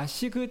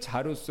다시 그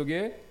자루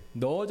속에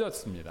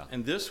넣어졌습니다.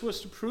 And this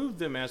was to prove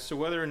them as to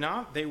whether or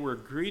not they were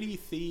greedy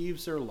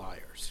thieves or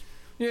liars.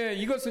 예,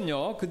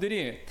 이것은요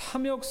그들이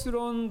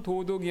탐욕스러운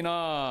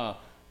도둑이나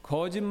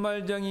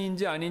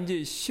거짓말쟁이인지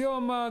아닌지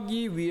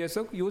시험하기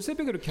위해서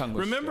요셉이 그렇게 한 것이죠.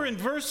 Remember in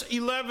verse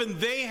 11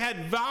 they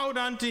had vowed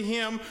unto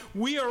him,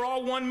 we are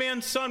all one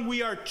man's son,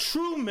 we are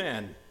true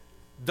men.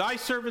 Thy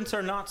servants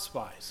are not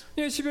spies.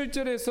 예,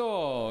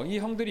 11절에서 이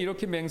형들이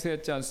이렇게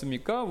맹세했지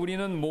않습니까?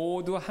 우리는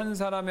모두 한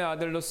사람의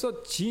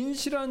아들로서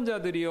진실한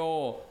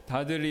자들이요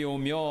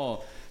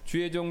다들이오며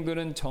주의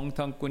종들은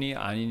정탐꾼이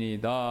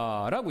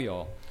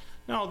아니니다라고요.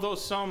 Now, though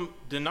some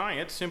deny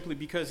it simply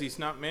because he's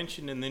not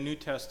mentioned in the New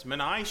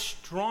Testament, I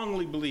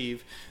strongly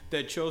believe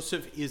that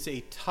Joseph is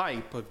a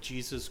type of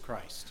Jesus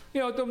Christ. 예,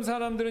 어떤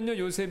사람들은요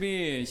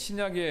요셉이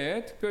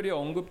신약에 특별히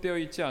언급되어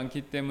있지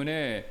않기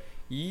때문에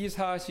이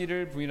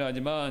사실을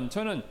부인하지만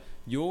저는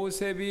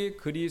요셉이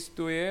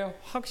그리스도의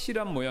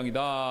확실한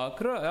모양이다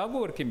라고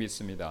그렇게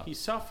믿습니다. He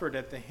suffered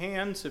at the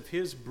hands of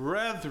his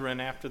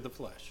brethren after the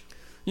flesh.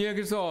 예,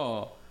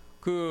 그래서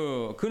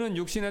그는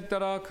육신에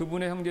따라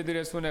그분의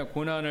형제들의 손에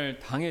고난을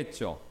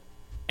당했죠.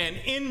 And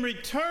in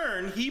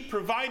return, he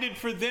provided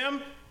for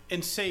them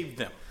and saved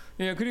them.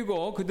 예,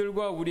 그리고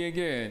그들과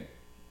우리에게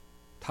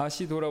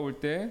다시 돌아올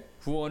때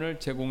구원을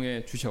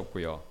제공해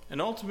주셨고요.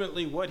 And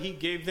ultimately what he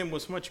gave them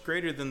was much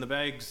greater than the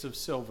bags of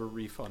silver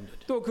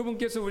refunded. 또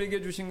그분께서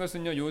우리에게 주신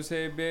것은요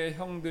요셉의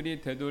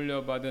형들이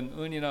되돌려받은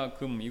은이나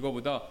금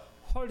이거보다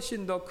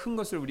훨씬 더 큰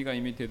것을 우리가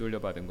이미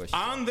되돌려받은 것이죠.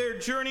 On their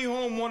journey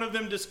home, one of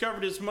them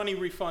discovered his money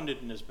refunded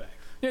in his bag.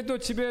 예, 또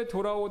집에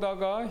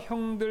돌아오다가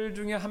형들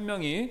중에 한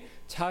명이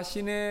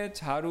자신의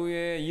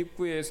자루의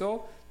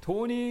입구에서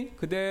돈이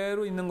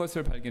그대로 있는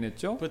것을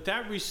발견했죠. But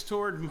that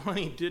restored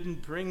money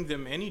didn't bring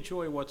them any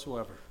joy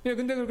whatsoever. 예,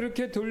 근데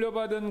그렇게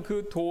돌려받은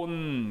그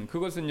돈,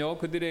 그것은요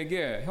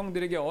그들에게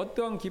형들에게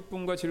어떠한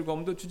기쁨과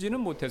즐거움도 주지는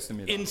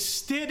못했습니다.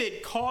 Instead,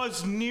 it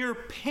caused near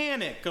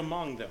panic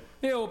among them.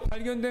 예,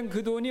 발견된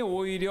그 돈이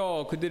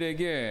오히려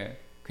그들에게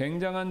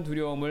굉장한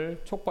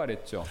두려움을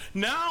촉발했죠.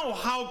 Now,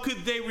 how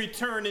could they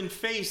return and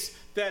face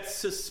that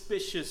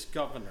suspicious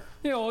governor?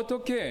 예,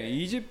 어떻게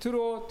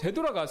이집트로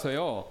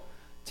되돌아가서요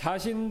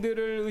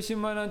자신들을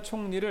의심하는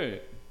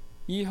총리를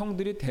이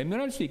형들이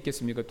대면할 수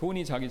있겠습니까?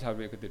 돈이 자기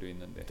자루에 그대로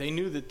있는데. They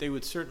knew that they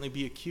would certainly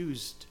be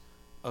accused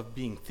of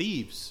being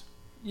thieves.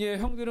 예,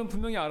 형들은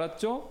분명히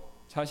알았죠.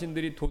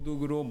 자신들이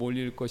도둑으로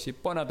몰릴 것이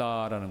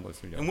뻔하다라는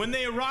것을요. And when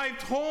they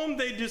arrived home,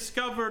 they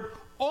discovered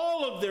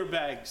all of their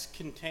bags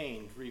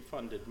contained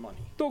refunded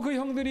money. 또 그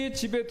형들이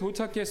집에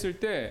도착했을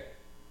때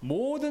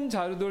모든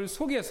자루들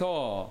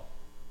속에서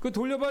그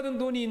돌려받은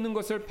돈이 있는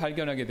것을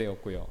발견하게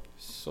되었고요.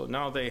 So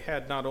now they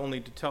had not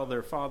only to tell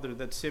their father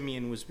that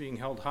Simeon was being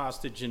held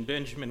hostage and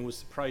Benjamin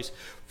was the price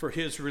for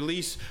his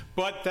release,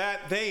 but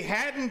that they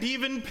hadn't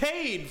even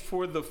paid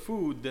for the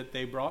food that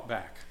they brought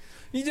back.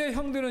 이제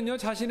형들은요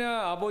자신의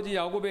아버지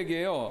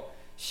야곱에게요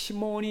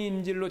시몬이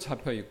인질로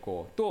잡혀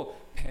있고 또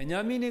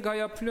베냐민이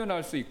가야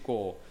풀려날 수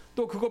있고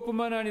또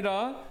그것뿐만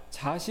아니라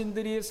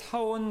자신들이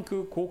사온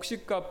그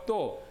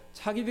곡식값도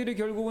자기들이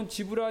결국은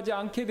지불하지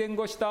않게 된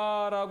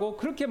것이다라고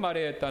그렇게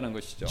말했다는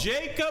것이죠.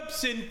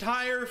 Jacob's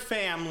entire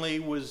family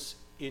was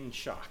in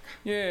shock.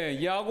 예,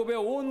 야곱의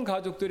온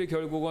가족들이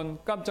결국은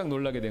깜짝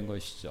놀라게 된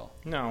것이죠.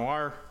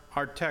 Now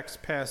our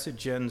text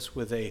passage ends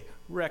with a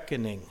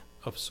reckoning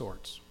of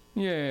sorts.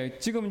 예,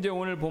 지금 이제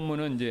오늘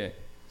본문은 이제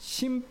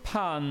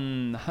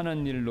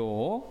심판하는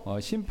일로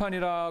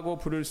심판이라고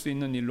부를 수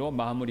있는 일로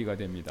마무리가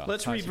됩니다.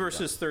 Let's read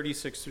verses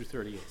 36 through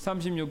 38.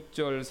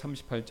 36절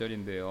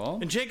 38절인데요.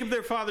 And Jacob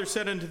their father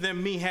said unto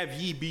them, Me have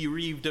ye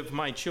bereaved of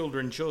my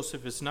children,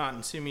 Joseph is not,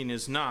 and Simeon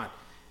is not,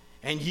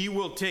 and ye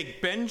will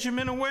take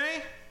Benjamin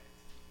away?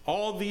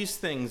 All these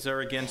things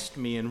are against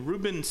me. And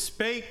Reuben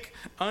spake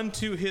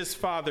unto his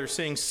father,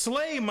 saying,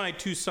 Slay my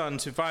two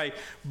sons, if I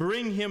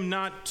bring him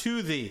not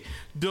to thee.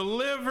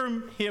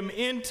 Deliver him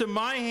into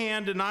my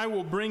hand, and I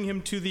will bring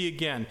him to thee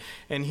again.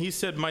 And he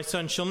said, My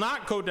son shall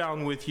not go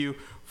down with you,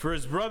 for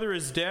his brother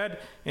is dead,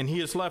 and he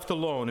is left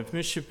alone. If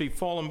mischief be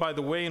fallen by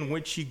the way in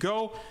which ye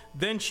go,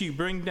 then she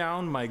bring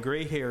down my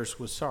gray hairs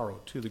with sorrow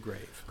to the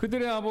grave.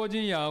 그들의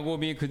아버지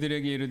야곱이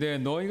그들에게 이르되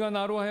너희가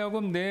나로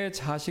하여금 내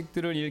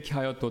자식들을 잃게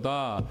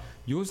하였도다.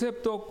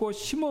 요셉도 없고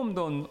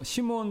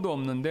시몬도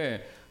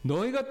없는데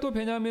너희가 또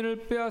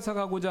베냐민을 빼앗아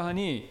가고자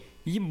하니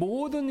이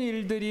모든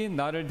일들이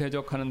나를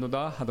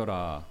대적하는도다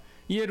하더라.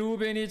 이에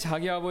루벤이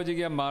자기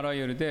아버지에게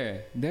말하여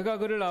이르되 내가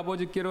그를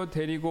아버지께로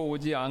데리고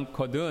오지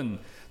않거든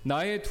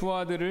나의 두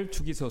아들을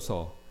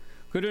죽이소서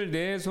그를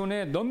내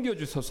손에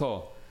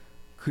넘겨주소서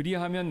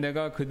그리하면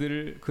내가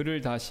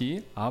그를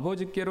다시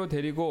아버지께로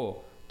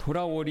데리고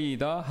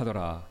돌아오리이다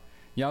하더라.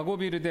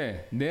 야곱이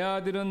이르되 내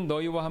아들은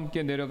너희와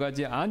함께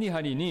내려가지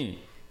아니하리니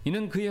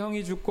이는 그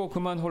형이 죽고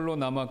그만 홀로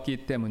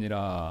남았기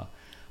때문이라.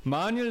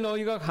 만일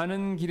너희가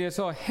가는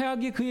길에서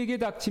해악이 그에게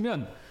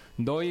닥치면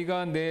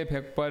너희가 내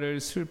백발을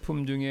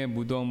슬픔 중에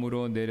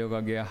무덤으로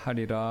내려가게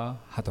하리라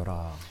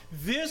하더라.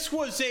 This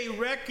was a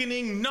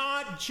reckoning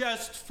not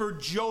just for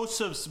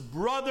Joseph's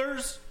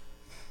brothers,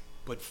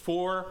 but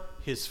for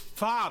his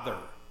father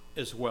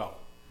as well.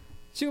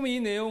 지금 이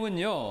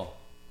내용은요.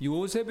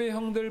 요셉의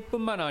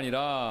형들뿐만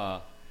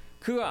아니라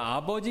그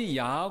아버지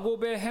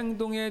야곱의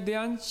행동에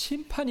대한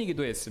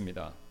심판이기도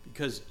했습니다.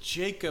 Because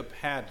Jacob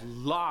had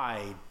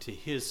lied to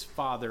his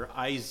father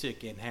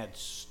Isaac and had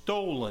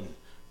stolen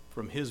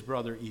from his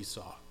brother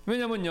Esau.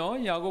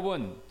 왜냐면요.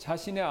 야곱은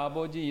자신의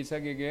아버지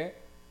이삭에게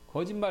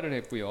거짓말을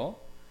했고요.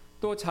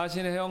 또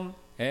자신의 형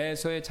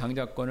에서의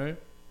장자권을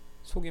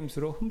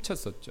속임수로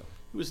훔쳤었죠.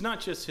 It was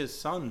not just his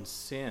son's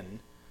sin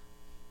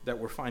that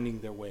were finding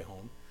their way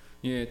home.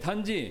 예,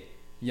 단지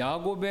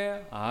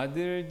야곱의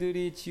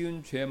아들들이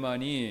지은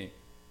죄만이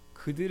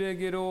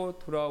그들에게로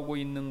돌아오고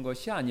있는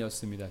것이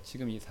아니었습니다.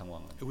 지금 이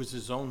상황은. It was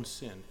his own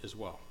sin as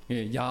well.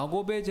 예,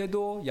 야곱의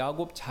죄도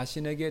야곱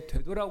자신에게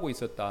되돌아오고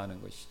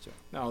있었다는 것이죠.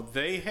 Now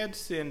they had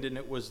sinned and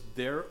it was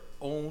their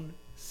own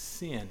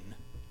sin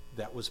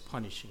that was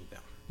punishing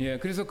them. 예,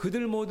 그래서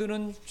그들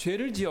모두는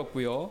죄를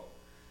지었고요.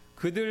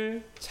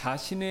 그들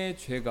자신의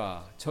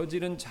죄가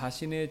저지른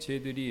자신의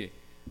죄들이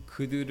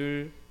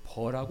그들을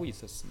벌하고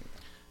있었습니다.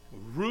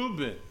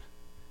 Reuben,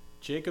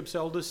 Jacob's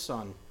eldest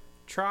son,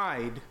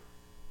 tried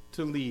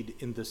to lead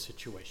in this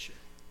situation.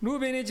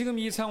 루벤이 지금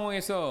이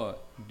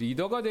상황에서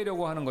리더가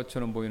되려고 하는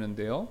것처럼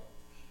보이는데요.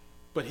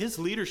 But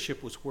his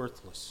leadership was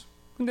worthless.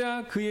 근데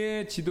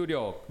그의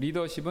지도력,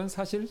 리더십은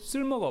사실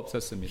쓸모가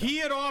없었습니다. He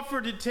had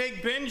offered to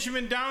take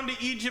Benjamin down to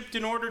Egypt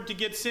in order to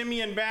get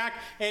Simeon back,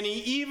 and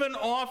he even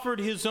offered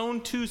his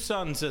own two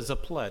sons as a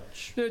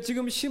pledge.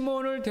 지금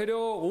시몬을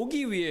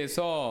데려오기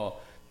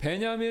위해서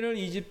베냐민을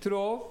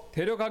이집트로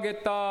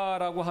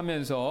데려가겠다라고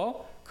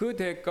하면서 그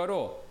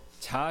대가로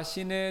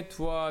자신의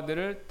두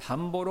아들을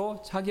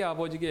담보로 자기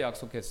아버지에게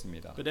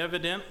약속했습니다. But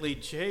evidently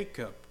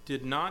Jacob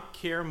did not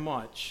care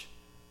much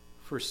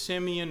for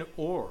Simeon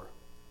or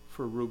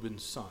for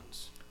Reuben's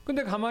sons.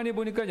 근데 가만히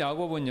보니까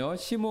야곱은요.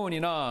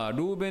 시몬이나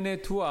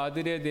루벤의 두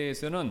아들에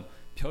대해서는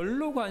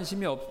별로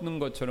관심이 없는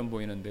것처럼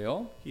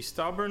보이는데요. He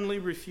stubbornly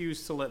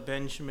refused to let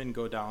Benjamin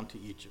go down to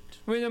Egypt.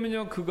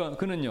 왜냐면요.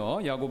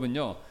 그는요.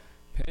 야곱은요.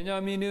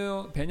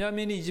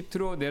 베냐민이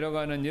이집트로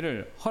내려가는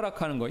일을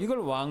허락하는 거 이걸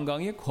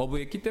완강히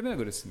거부했기 때문에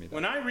그렇습니다.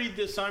 When I read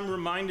this, I'm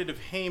reminded of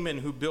Haman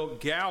who built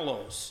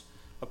gallows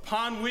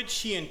upon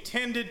which he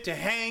intended to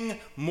hang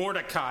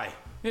Mordecai.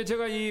 예,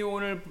 제가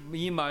오늘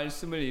이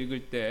말씀을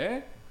읽을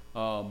때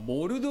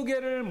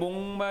모르드게를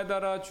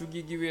목마다라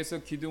죽이기 위해서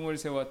기둥을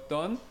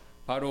세웠던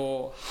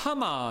바로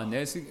하만,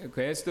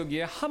 그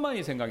에스더기의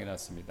하만이 생각이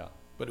났습니다.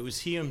 But it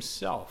was he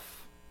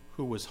himself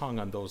who was hung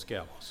on those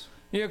gallows.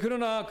 예,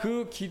 그러나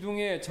그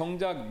기둥에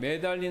정작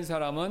매달린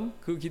사람은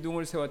그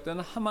기둥을 세웠던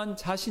하만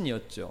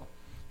자신이었죠.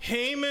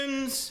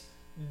 Haman's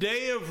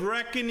day of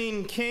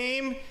reckoning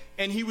came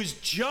and he was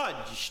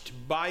judged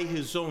by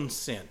his own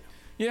sin.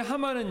 예,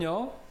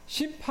 하만은요,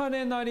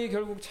 심판의 날이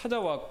결국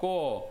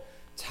찾아왔고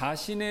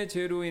자신의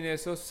죄로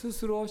인해서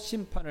스스로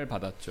심판을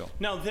받았죠.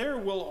 Now there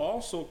will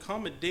also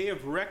come a day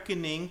of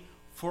reckoning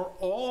for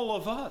all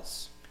of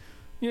us.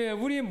 예,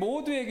 우리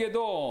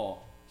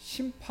모두에게도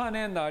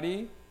심판의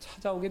날이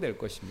찾아오게 될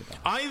것입니다.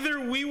 Either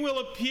we will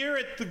appear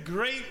at the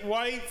great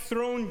white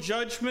throne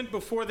judgment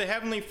before the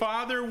heavenly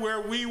Father,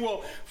 where we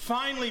will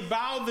finally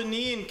bow the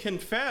knee and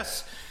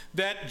confess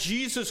that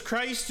Jesus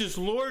Christ is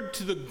Lord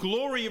to the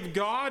glory of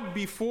God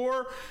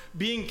before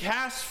being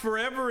cast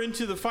forever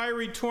into the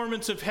fiery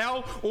torments of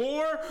hell,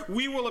 or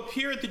we will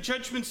appear at the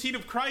judgment seat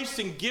of Christ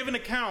and give an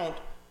account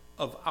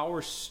of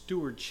our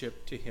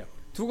stewardship to Him.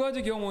 두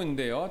가지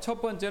경우인데요.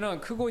 첫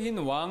번째는 크고 흰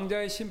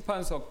왕자의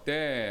심판석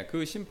때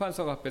그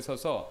심판석 앞에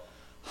서서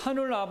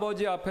하늘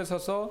아버지 앞에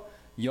서서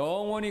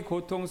영원히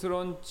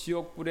고통스러운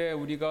지옥불에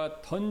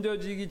우리가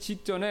던져지기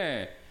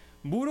직전에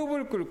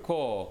무릎을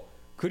꿇고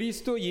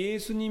그리스도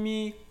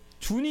예수님이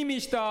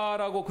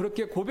주님이시다라고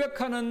그렇게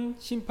고백하는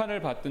심판을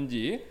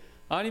받든지,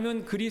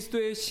 아니면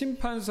그리스도의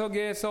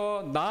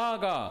심판석에서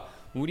나아가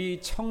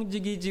우리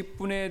청지기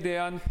직분에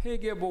대한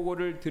회개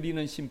보고를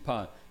드리는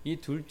심판, 이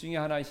둘 중에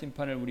하나의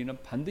심판을 우리는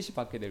반드시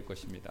받게 될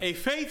것입니다. A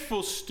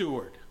faithful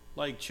steward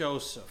like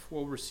Joseph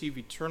will receive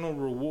eternal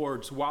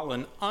rewards, while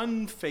an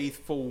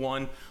unfaithful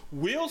one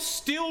will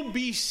still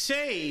be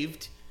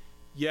saved,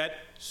 yet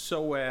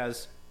so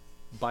as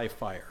by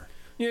fire.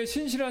 예,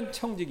 신실한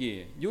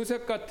청지기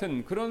요셉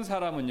같은 그런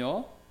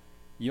사람은요,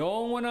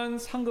 영원한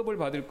상급을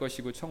받을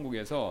것이고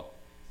천국에서,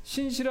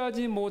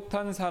 신실하지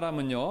못한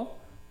사람은요,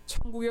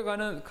 천국에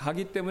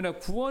가기 때문에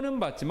구원은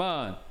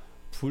받지만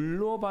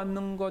불로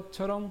받는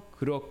것처럼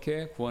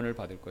그렇게 구원을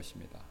받을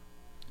것입니다.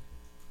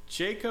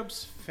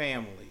 Jacob's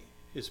family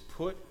is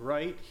put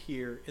right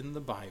here in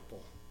the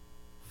Bible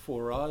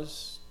for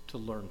us to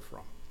learn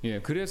from.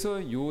 예,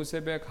 그래서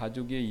요셉의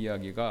가족의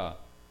이야기가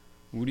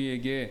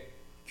우리에게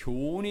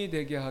교훈이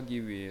되게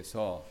하기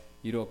위해서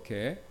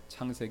이렇게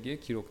창세기에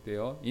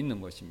기록되어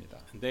있는 것입니다.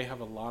 And they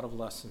have a lot of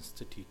lessons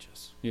to teach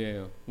us.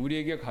 예,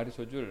 우리에게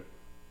가르쳐줄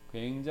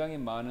굉장히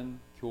많은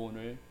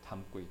교훈을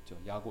담고 있죠.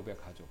 야곱의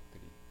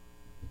가족들이.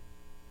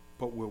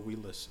 But will we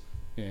listen?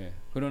 예,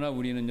 그러나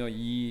우리는요,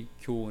 이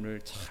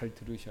교훈을 잘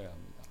들으셔야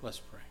합니다. Let's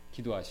pray.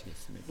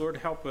 기도하시겠습니다. Lord,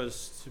 help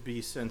us to be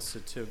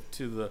sensitive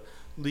to the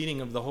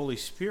leading of the Holy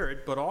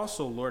Spirit, but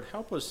also, Lord,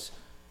 help us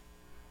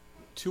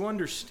to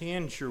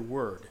understand your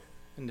word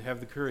and to have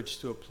the courage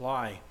to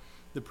apply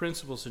the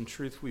principles and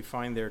truth we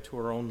find there to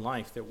our own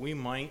life, that we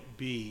might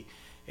be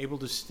able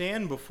to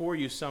stand before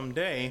you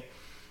someday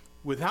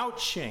without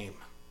shame,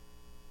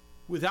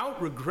 without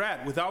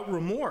regret, without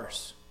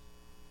remorse,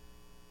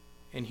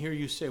 and hear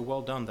you say,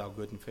 "Well done, thou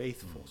good and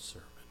faithful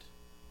servant."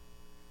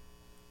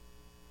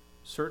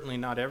 Certainly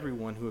not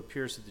everyone who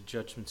appears at the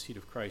judgment seat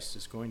of Christ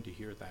is going to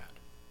hear that.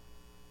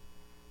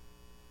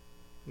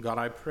 God,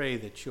 I pray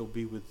that you'll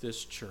be with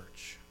this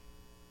church.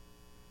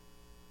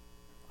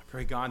 I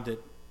pray, God,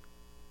 that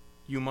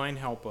you might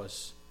help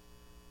us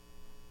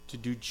to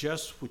do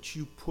just what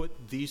you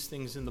put these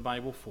things in the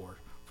Bible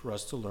for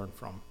us to learn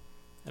from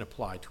and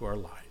apply to our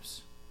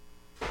lives.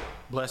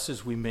 Bless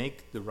as we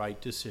make the right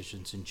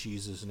decisions. In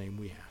Jesus' name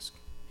we ask.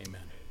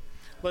 Amen.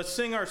 Let's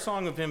sing our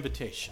song of invitation.